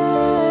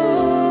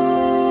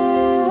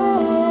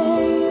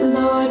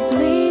 Lord,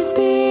 please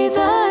be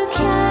the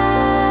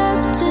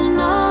captain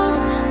of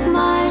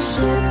my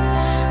ship.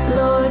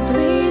 Lord,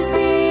 please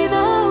be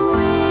the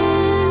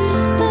wind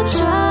that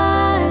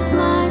drives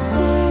my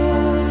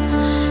sails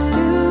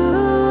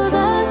through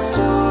the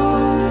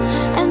storm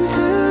and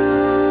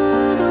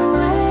through the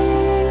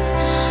waves.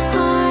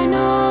 I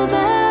know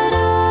that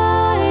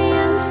I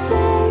am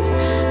safe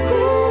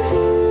with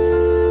you.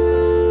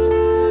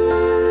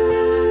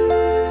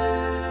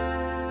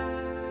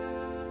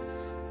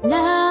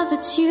 Now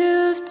that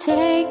you've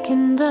taken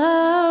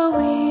the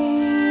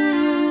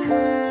wheel,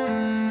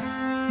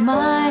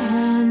 my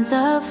hands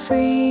are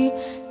free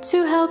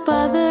to help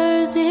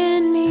others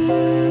in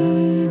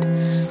need,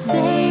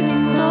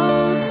 saving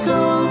those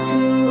souls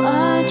who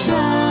are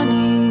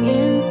drowning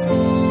in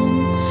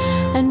sin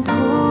and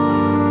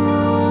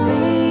pulling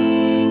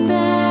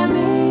them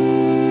in.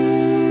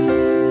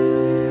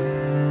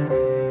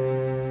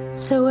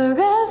 So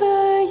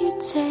wherever you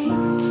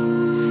take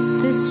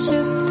this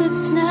ship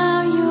that's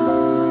now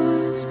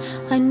yours,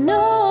 I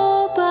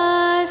know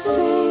by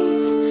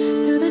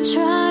faith through the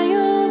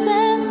trials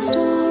and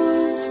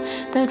storms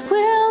that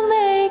we'll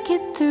make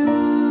it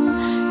through,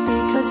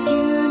 because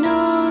you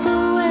know the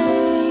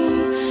way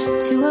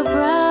to a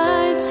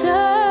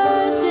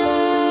brighter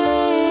day.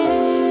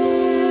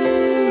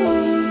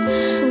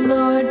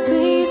 Lord,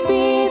 please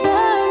be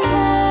the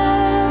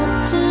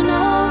captain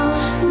of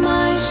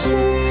my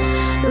ship.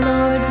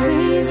 Lord,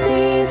 please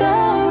be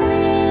the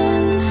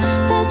wind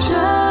that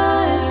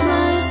drives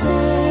my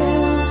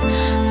sails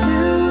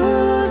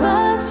through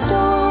the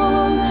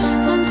storm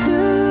and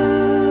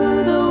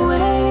through the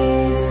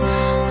waves.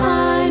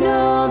 I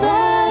know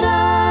that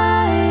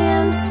I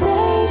am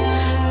safe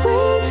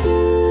with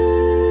you.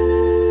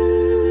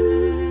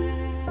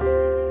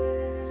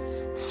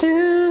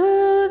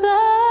 Through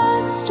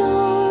the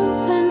storm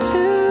and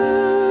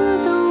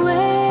through the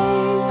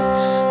waves,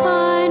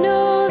 I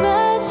know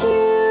that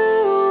you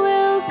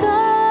will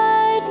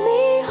guide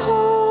me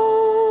home.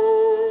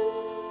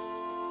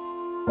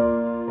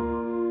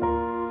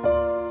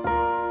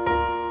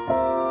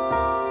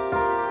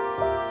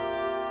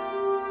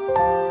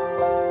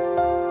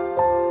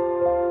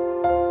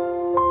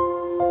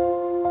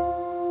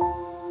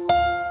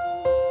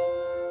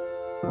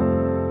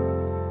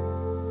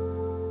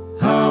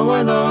 How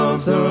I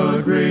love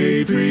the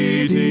great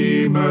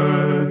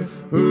Redeemer,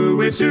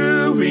 who is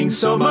doing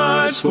so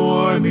much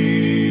for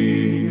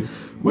me.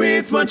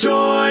 With With what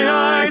joy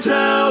I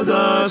tell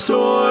the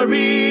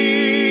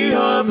story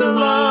of the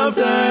love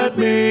that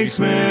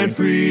makes man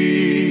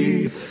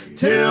free.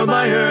 Till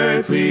my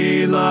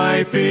earthly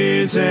life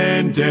is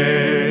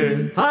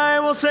ended, I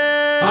will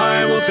sing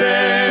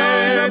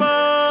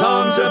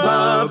songs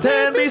above,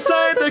 then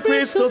beside the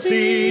crystal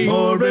sea,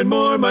 more and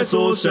more my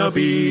soul shall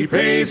be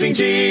praising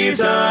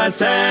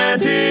Jesus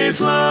and his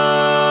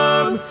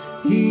love.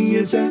 He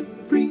is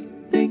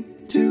everything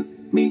to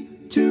me,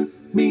 to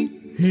me.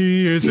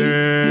 He is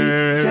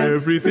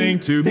everything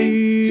to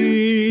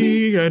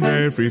me, and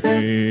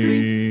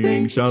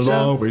everything shall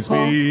always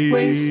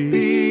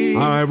be.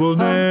 I will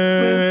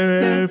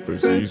never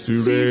cease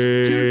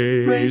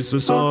to raise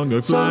a song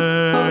of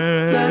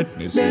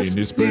gladness in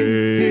his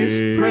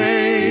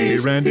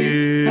praise. And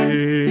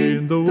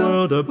in the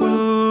world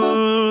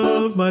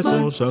above, my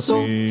soul shall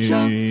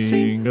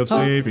sing of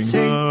saving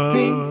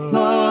love.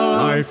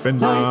 Life and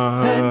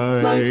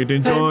light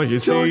in joy you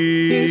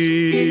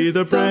see,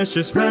 the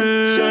precious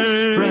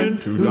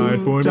friend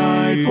who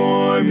died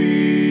for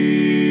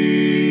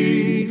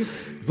me.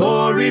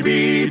 Glory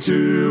be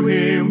to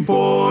him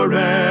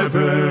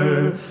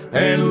forever,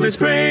 endless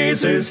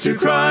praises to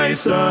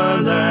Christ the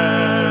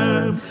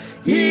Lamb.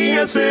 He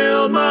has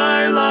filled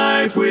my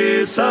life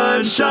with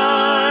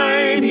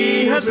sunshine,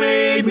 he has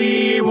made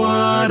me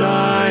what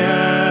I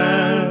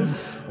am.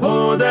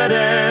 Oh, that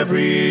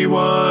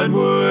everyone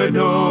would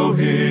know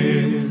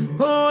him.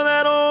 Oh,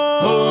 that all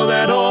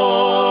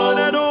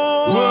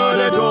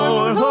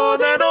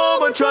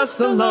would trust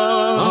the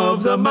love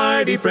of the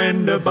mighty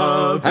friend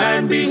above,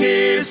 and be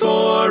his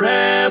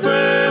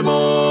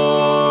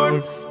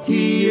forevermore.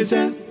 He is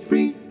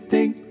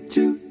everything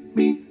to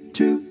me,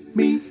 to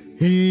me.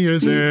 He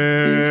is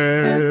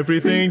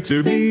everything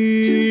to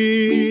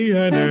me,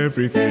 and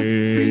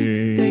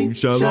everything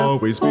shall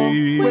always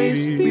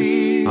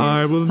be.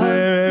 I will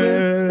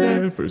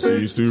never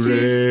cease to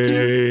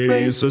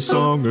raise a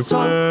song of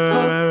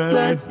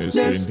gladness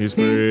in his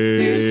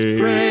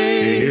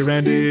praise.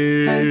 And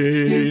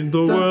in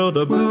the world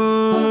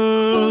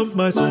above,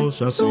 my soul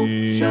shall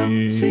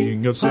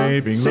sing of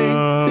saving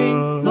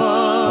love.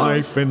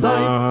 Life and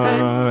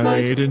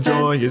light and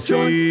joy is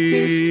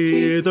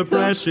here, the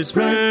precious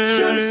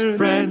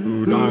friend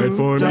who died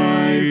for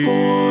me.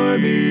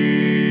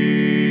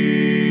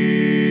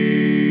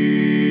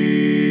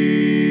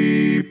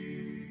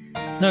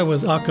 That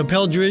was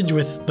Acapelldridge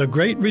with The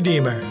Great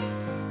Redeemer.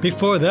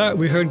 Before that,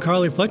 we heard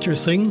Carly Fletcher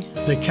sing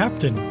The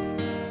Captain.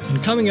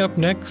 And coming up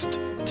next,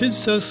 'Tis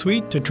So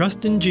Sweet to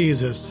Trust in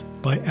Jesus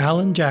by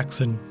Alan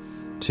Jackson.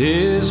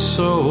 'Tis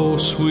so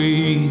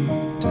sweet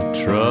to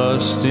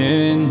trust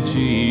in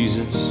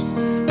Jesus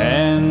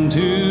and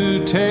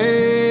to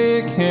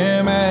take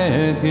him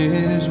at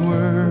his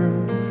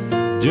word,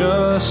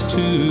 just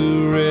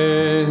to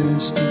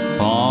rest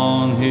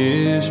upon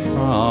his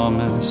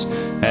promise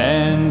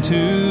and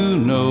to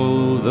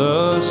know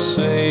thus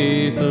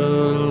saith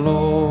the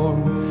Lord.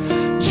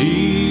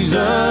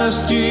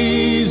 Jesus,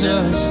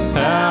 Jesus,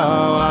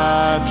 how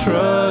I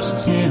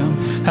trust him,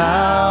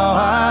 how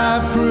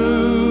I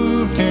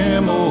proved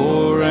him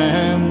o'er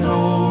and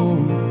o'er.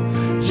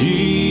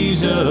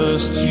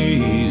 Jesus,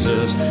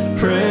 Jesus,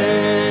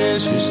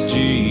 precious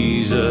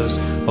Jesus,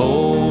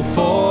 oh,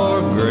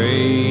 for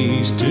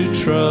grace to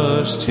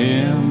trust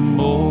him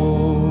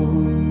more.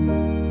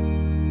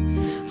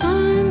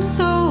 I'm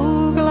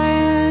so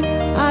glad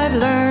I've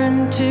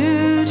learned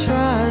to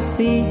trust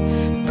thee,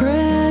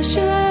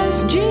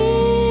 precious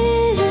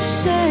Jesus,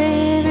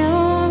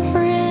 Savior,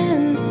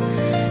 friend.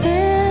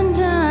 And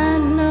I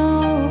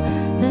know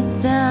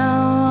that thou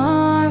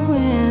art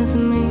with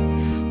me,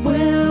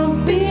 will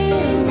be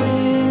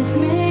with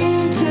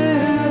me to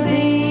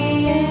the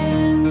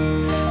end.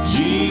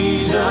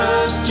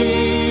 Jesus,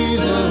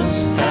 Jesus,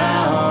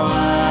 how I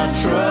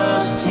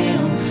trust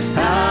him,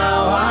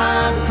 how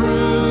I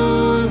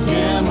proved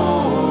him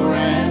o'er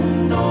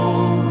and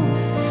o'er.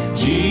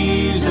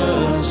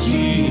 Jesus,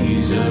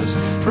 Jesus,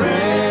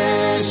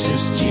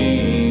 precious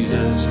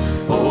Jesus,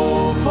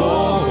 oh,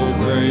 for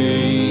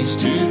grace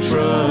to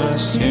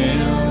trust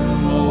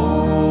him more.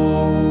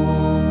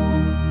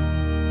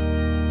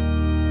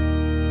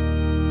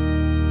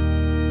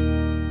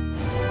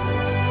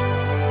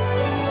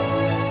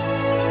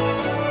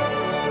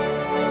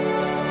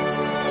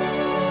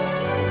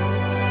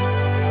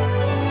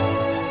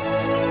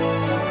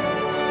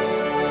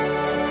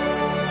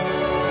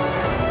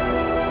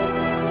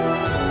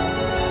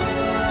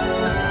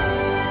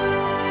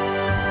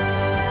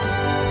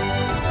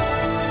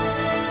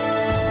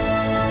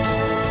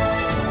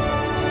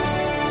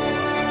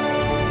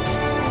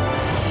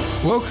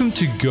 Welcome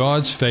to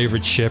God's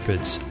Favourite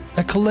Shepherds,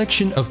 a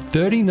collection of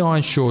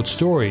 39 short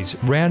stories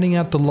rounding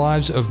out the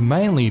lives of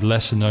mainly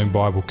lesser-known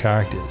Bible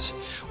characters,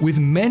 with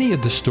many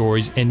of the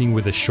stories ending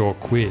with a short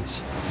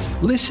quiz.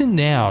 Listen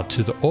now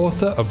to the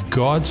author of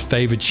God's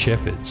Favourite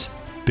Shepherds,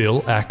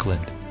 Bill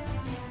Ackland.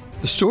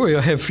 The story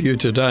I have for you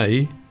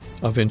today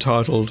I've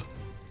entitled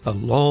A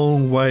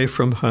Long Way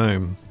From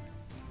Home.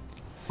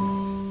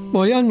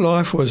 My young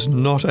life was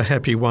not a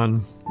happy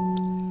one.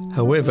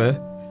 However,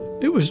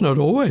 It was not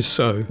always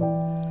so.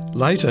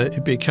 Later,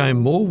 it became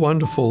more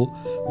wonderful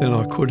than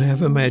I could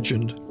have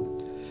imagined.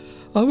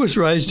 I was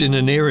raised in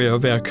an area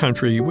of our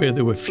country where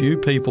there were few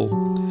people.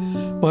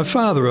 My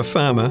father, a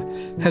farmer,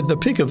 had the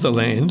pick of the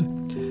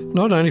land,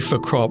 not only for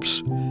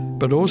crops,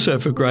 but also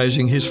for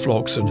grazing his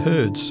flocks and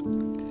herds.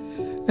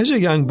 As a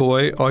young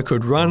boy, I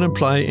could run and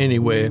play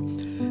anywhere,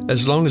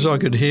 as long as I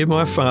could hear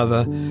my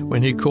father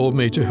when he called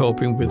me to help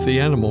him with the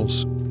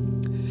animals.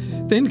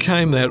 Then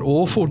came that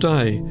awful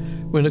day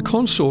when a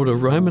consort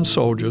of Roman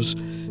soldiers,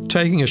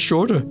 taking a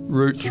shorter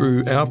route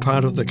through our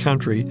part of the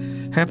country,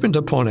 happened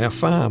upon our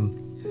farm.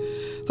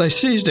 They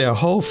seized our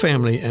whole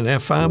family and our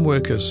farm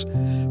workers,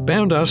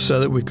 bound us so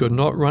that we could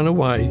not run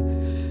away,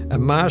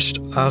 and marched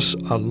us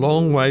a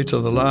long way to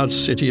the large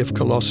city of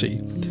Colossae,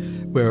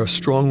 where a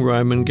strong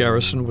Roman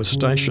garrison was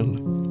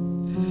stationed.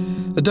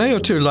 A day or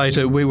two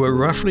later, we were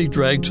roughly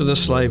dragged to the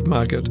slave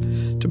market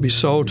to be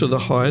sold to the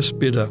highest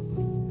bidder.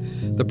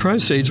 The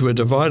proceeds were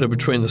divided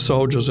between the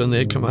soldiers and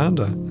their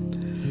commander.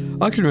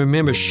 I can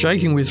remember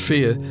shaking with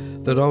fear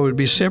that I would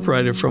be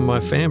separated from my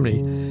family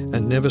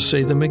and never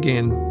see them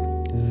again.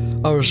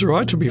 I was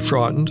right to be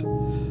frightened,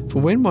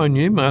 for when my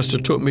new master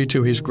took me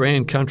to his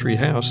grand country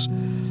house,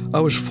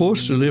 I was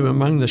forced to live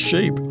among the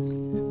sheep,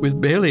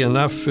 with barely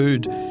enough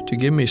food to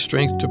give me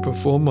strength to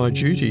perform my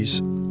duties.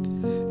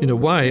 In a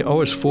way, I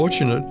was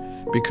fortunate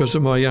because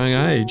of my young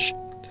age.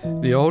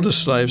 The older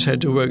slaves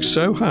had to work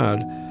so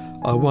hard,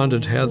 I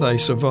wondered how they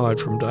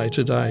survived from day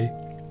to day.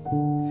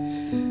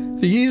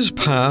 The years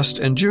passed,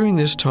 and during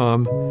this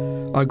time,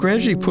 I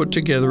gradually put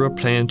together a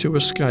plan to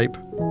escape.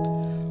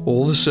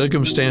 All the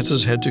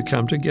circumstances had to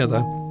come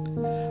together.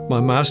 My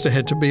master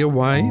had to be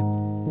away.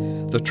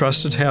 The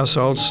trusted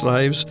household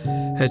slaves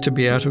had to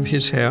be out of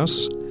his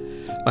house.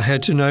 I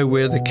had to know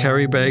where the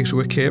carry bags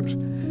were kept,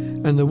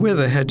 and the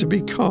weather had to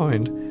be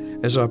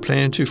kind as I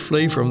planned to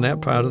flee from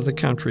that part of the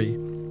country.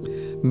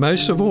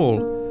 Most of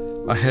all,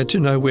 I had to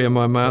know where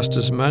my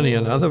master's money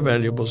and other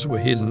valuables were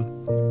hidden.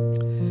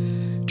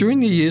 During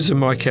the years of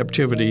my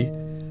captivity,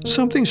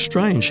 something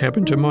strange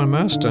happened to my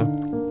master.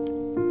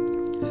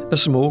 A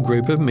small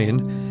group of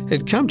men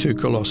had come to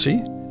Colossae.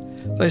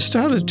 They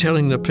started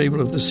telling the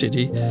people of the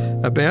city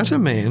about a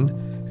man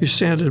who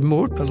sounded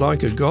more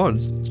like a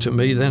god to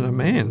me than a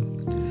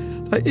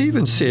man. They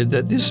even said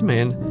that this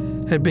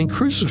man had been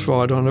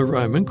crucified on a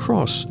Roman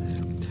cross,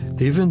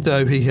 even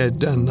though he had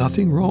done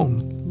nothing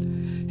wrong.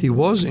 He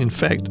was, in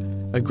fact,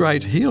 a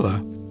great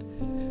healer.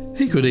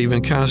 He could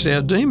even cast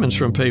out demons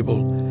from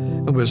people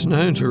and was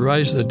known to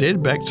raise the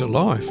dead back to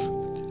life.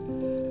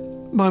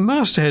 My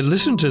master had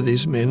listened to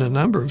these men a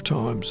number of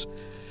times.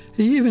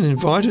 He even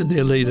invited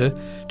their leader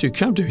to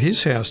come to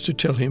his house to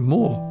tell him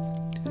more.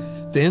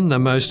 Then the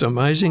most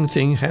amazing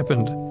thing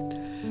happened.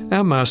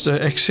 Our master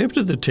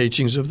accepted the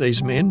teachings of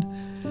these men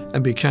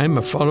and became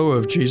a follower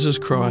of Jesus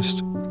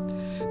Christ.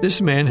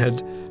 This man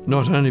had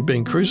not only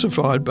been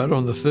crucified, but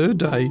on the third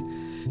day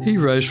he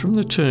rose from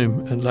the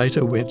tomb and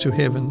later went to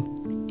heaven.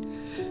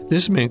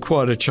 This meant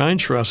quite a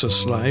change for us as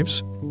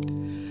slaves.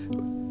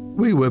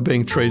 We were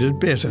being treated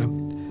better,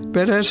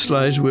 but as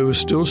slaves we were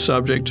still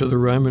subject to the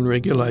Roman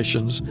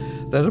regulations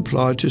that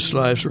applied to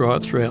slaves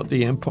right throughout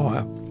the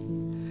empire.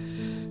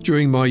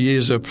 During my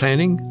years of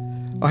planning,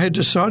 I had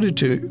decided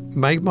to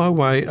make my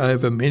way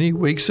over many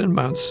weeks and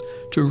months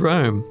to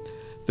Rome,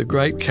 the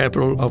great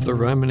capital of the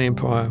Roman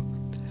Empire.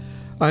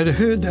 I had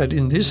heard that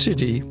in this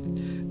city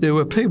there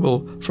were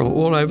people from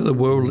all over the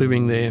world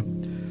living there.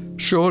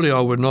 Surely I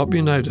would not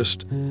be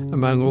noticed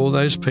among all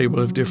those people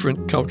of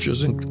different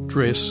cultures and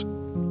dress.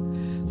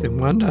 Then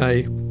one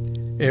day,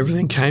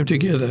 everything came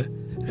together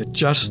at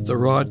just the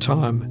right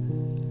time,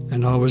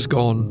 and I was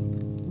gone.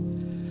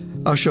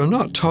 I shall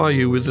not tire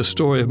you with the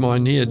story of my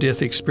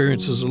near-death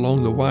experiences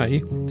along the way,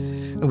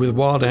 and with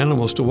wild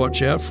animals to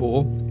watch out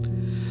for.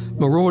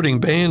 Marauding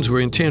bands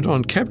were intent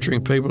on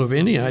capturing people of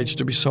any age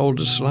to be sold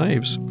as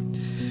slaves.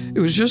 It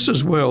was just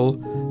as well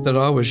that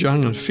I was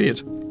young and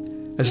fit,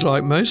 as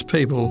like most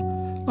people,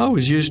 I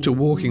was used to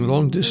walking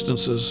long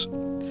distances.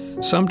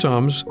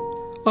 Sometimes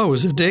I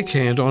was a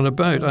deckhand on a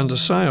boat under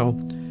sail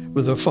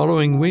with a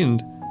following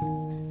wind.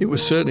 It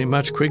was certainly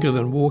much quicker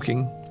than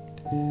walking.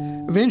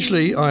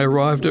 Eventually I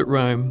arrived at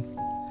Rome.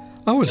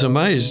 I was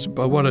amazed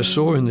by what I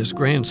saw in this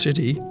grand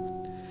city.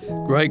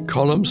 Great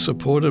columns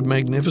supported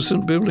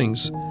magnificent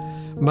buildings.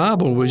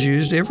 Marble was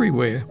used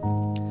everywhere.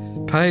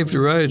 Paved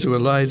roads were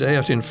laid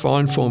out in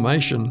fine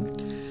formation,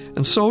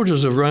 and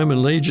soldiers of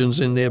Roman legions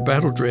in their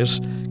battle dress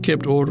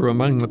kept order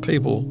among the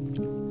people.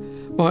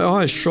 My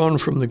eyes shone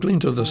from the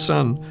glint of the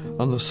sun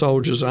on the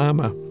soldiers'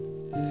 armour.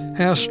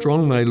 How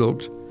strong they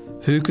looked.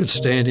 Who could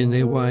stand in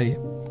their way?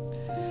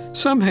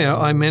 Somehow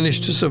I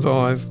managed to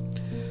survive,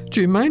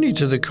 due mainly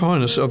to the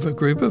kindness of a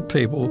group of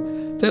people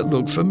that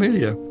looked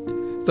familiar,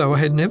 though I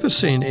had never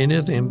seen any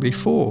of them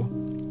before.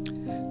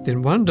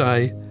 Then one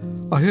day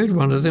I heard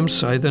one of them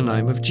say the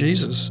name of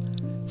Jesus.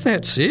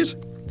 That's it.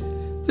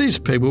 These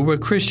people were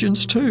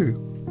Christians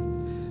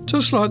too,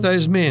 just like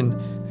those men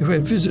who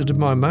had visited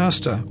my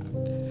master.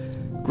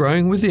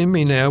 Growing within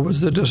me now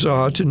was the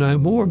desire to know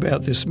more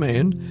about this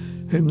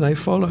man whom they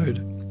followed.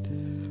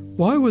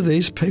 Why were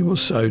these people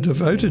so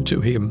devoted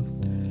to him?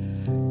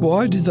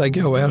 Why did they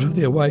go out of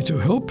their way to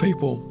help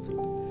people?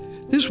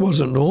 This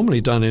wasn't normally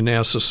done in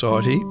our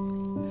society.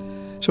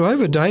 So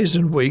over days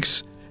and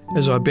weeks,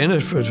 as I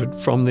benefited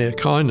from their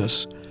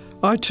kindness,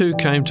 I too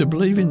came to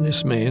believe in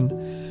this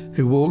man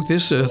who walked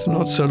this earth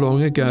not so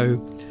long ago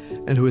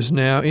and who is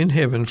now in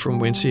heaven from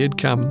whence he had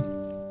come.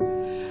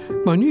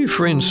 My new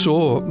friends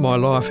saw my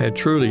life had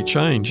truly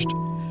changed.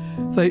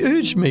 They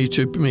urged me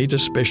to meet a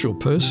special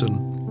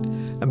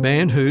person, a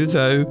man who,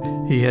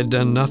 though he had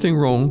done nothing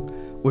wrong,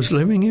 was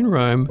living in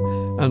Rome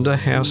under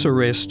house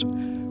arrest,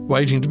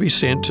 waiting to be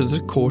sent to the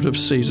court of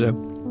Caesar.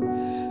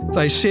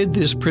 They said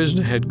this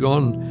prisoner had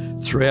gone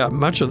throughout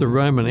much of the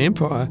Roman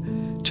Empire,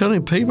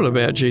 telling people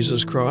about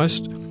Jesus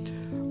Christ.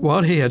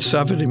 While he had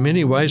suffered in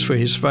many ways for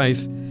his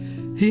faith,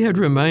 he had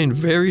remained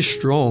very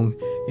strong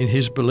in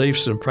his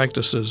beliefs and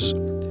practices,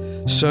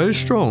 so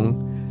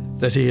strong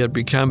that he had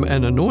become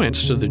an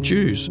annoyance to the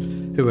Jews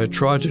who had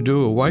tried to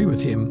do away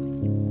with him.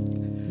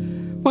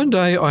 One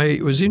day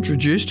I was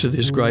introduced to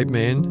this great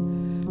man,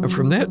 and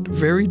from that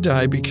very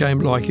day became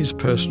like his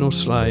personal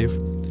slave,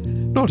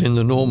 not in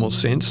the normal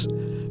sense,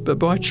 but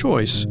by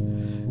choice,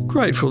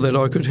 grateful that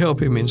I could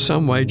help him in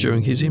some way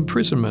during his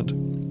imprisonment.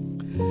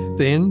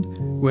 Then,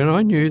 when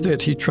I knew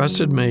that he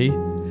trusted me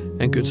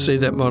and could see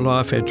that my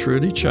life had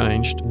truly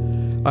changed,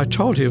 I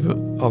told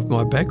him of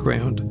my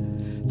background,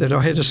 that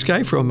I had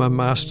escaped from my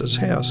master's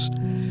house,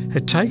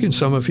 had taken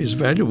some of his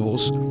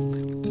valuables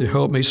to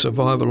help me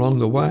survive along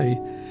the way,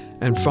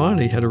 and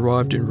finally had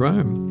arrived in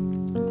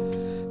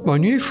Rome. My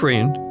new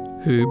friend,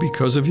 who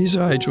because of his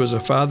age was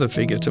a father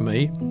figure to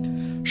me,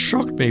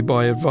 shocked me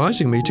by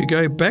advising me to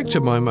go back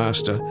to my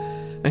master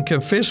and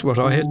confess what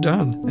I had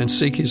done and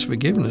seek his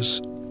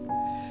forgiveness.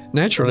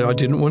 Naturally, I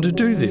didn't want to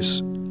do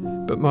this,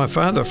 but my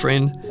father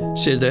friend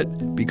said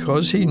that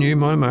because he knew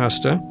my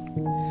master,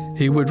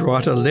 he would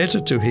write a letter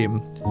to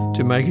him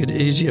to make it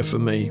easier for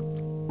me.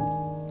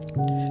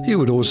 He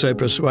would also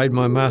persuade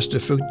my master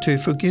to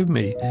forgive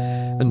me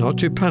and not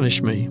to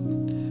punish me.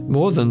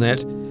 More than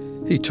that,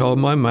 he told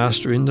my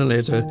master in the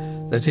letter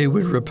that he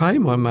would repay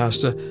my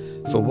master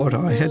for what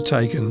I had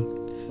taken.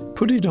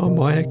 Put it on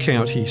my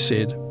account, he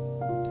said.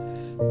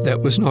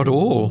 That was not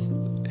all.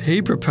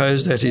 He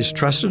proposed that his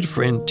trusted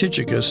friend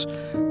Tychicus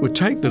would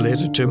take the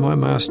letter to my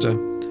master.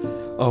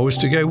 I was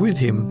to go with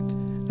him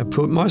and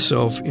put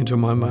myself into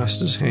my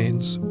master's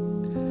hands.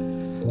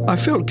 I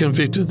felt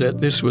convicted that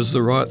this was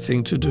the right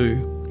thing to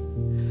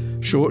do.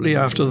 Shortly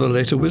after the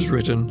letter was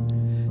written,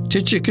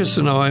 Tychicus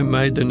and I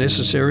made the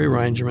necessary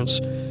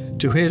arrangements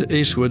to head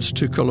eastwards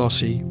to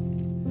Colossae.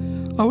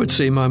 I would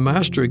see my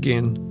master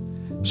again,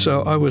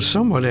 so I was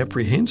somewhat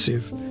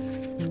apprehensive.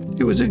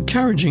 It was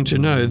encouraging to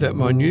know that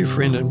my new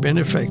friend and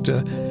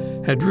benefactor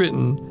had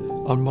written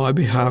on my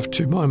behalf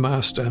to my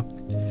master.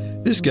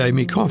 This gave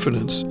me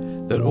confidence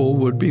that all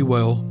would be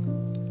well.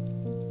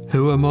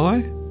 Who am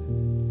I?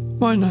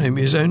 My name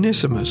is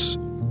Onesimus.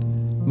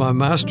 My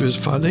master is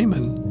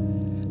Philemon,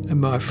 and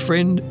my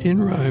friend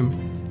in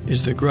Rome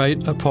is the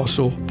great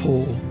Apostle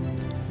Paul.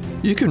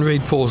 You can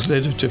read Paul's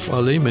letter to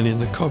Philemon in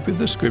the copy of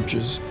the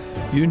Scriptures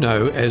you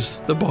know as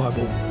the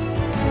Bible.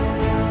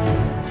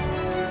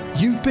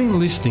 You've been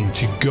listening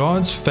to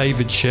God's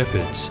Favoured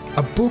Shepherds,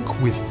 a book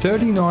with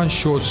 39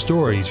 short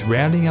stories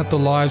rounding out the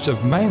lives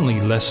of mainly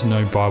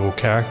lesser-known Bible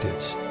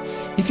characters.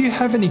 If you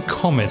have any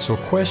comments or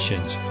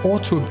questions, or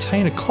to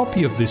obtain a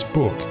copy of this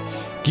book,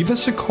 give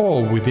us a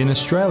call within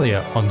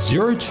Australia on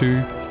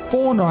 02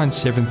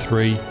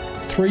 4973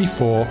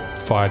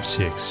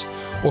 3456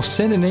 or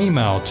send an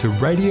email to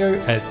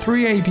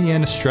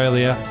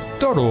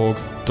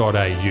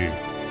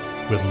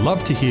radio@3abnaustralia.org.au. We'd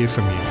love to hear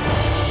from you.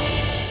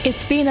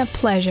 It's been a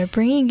pleasure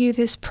bringing you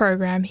this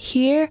program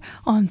here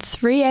on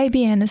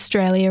 3ABN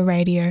Australia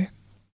Radio.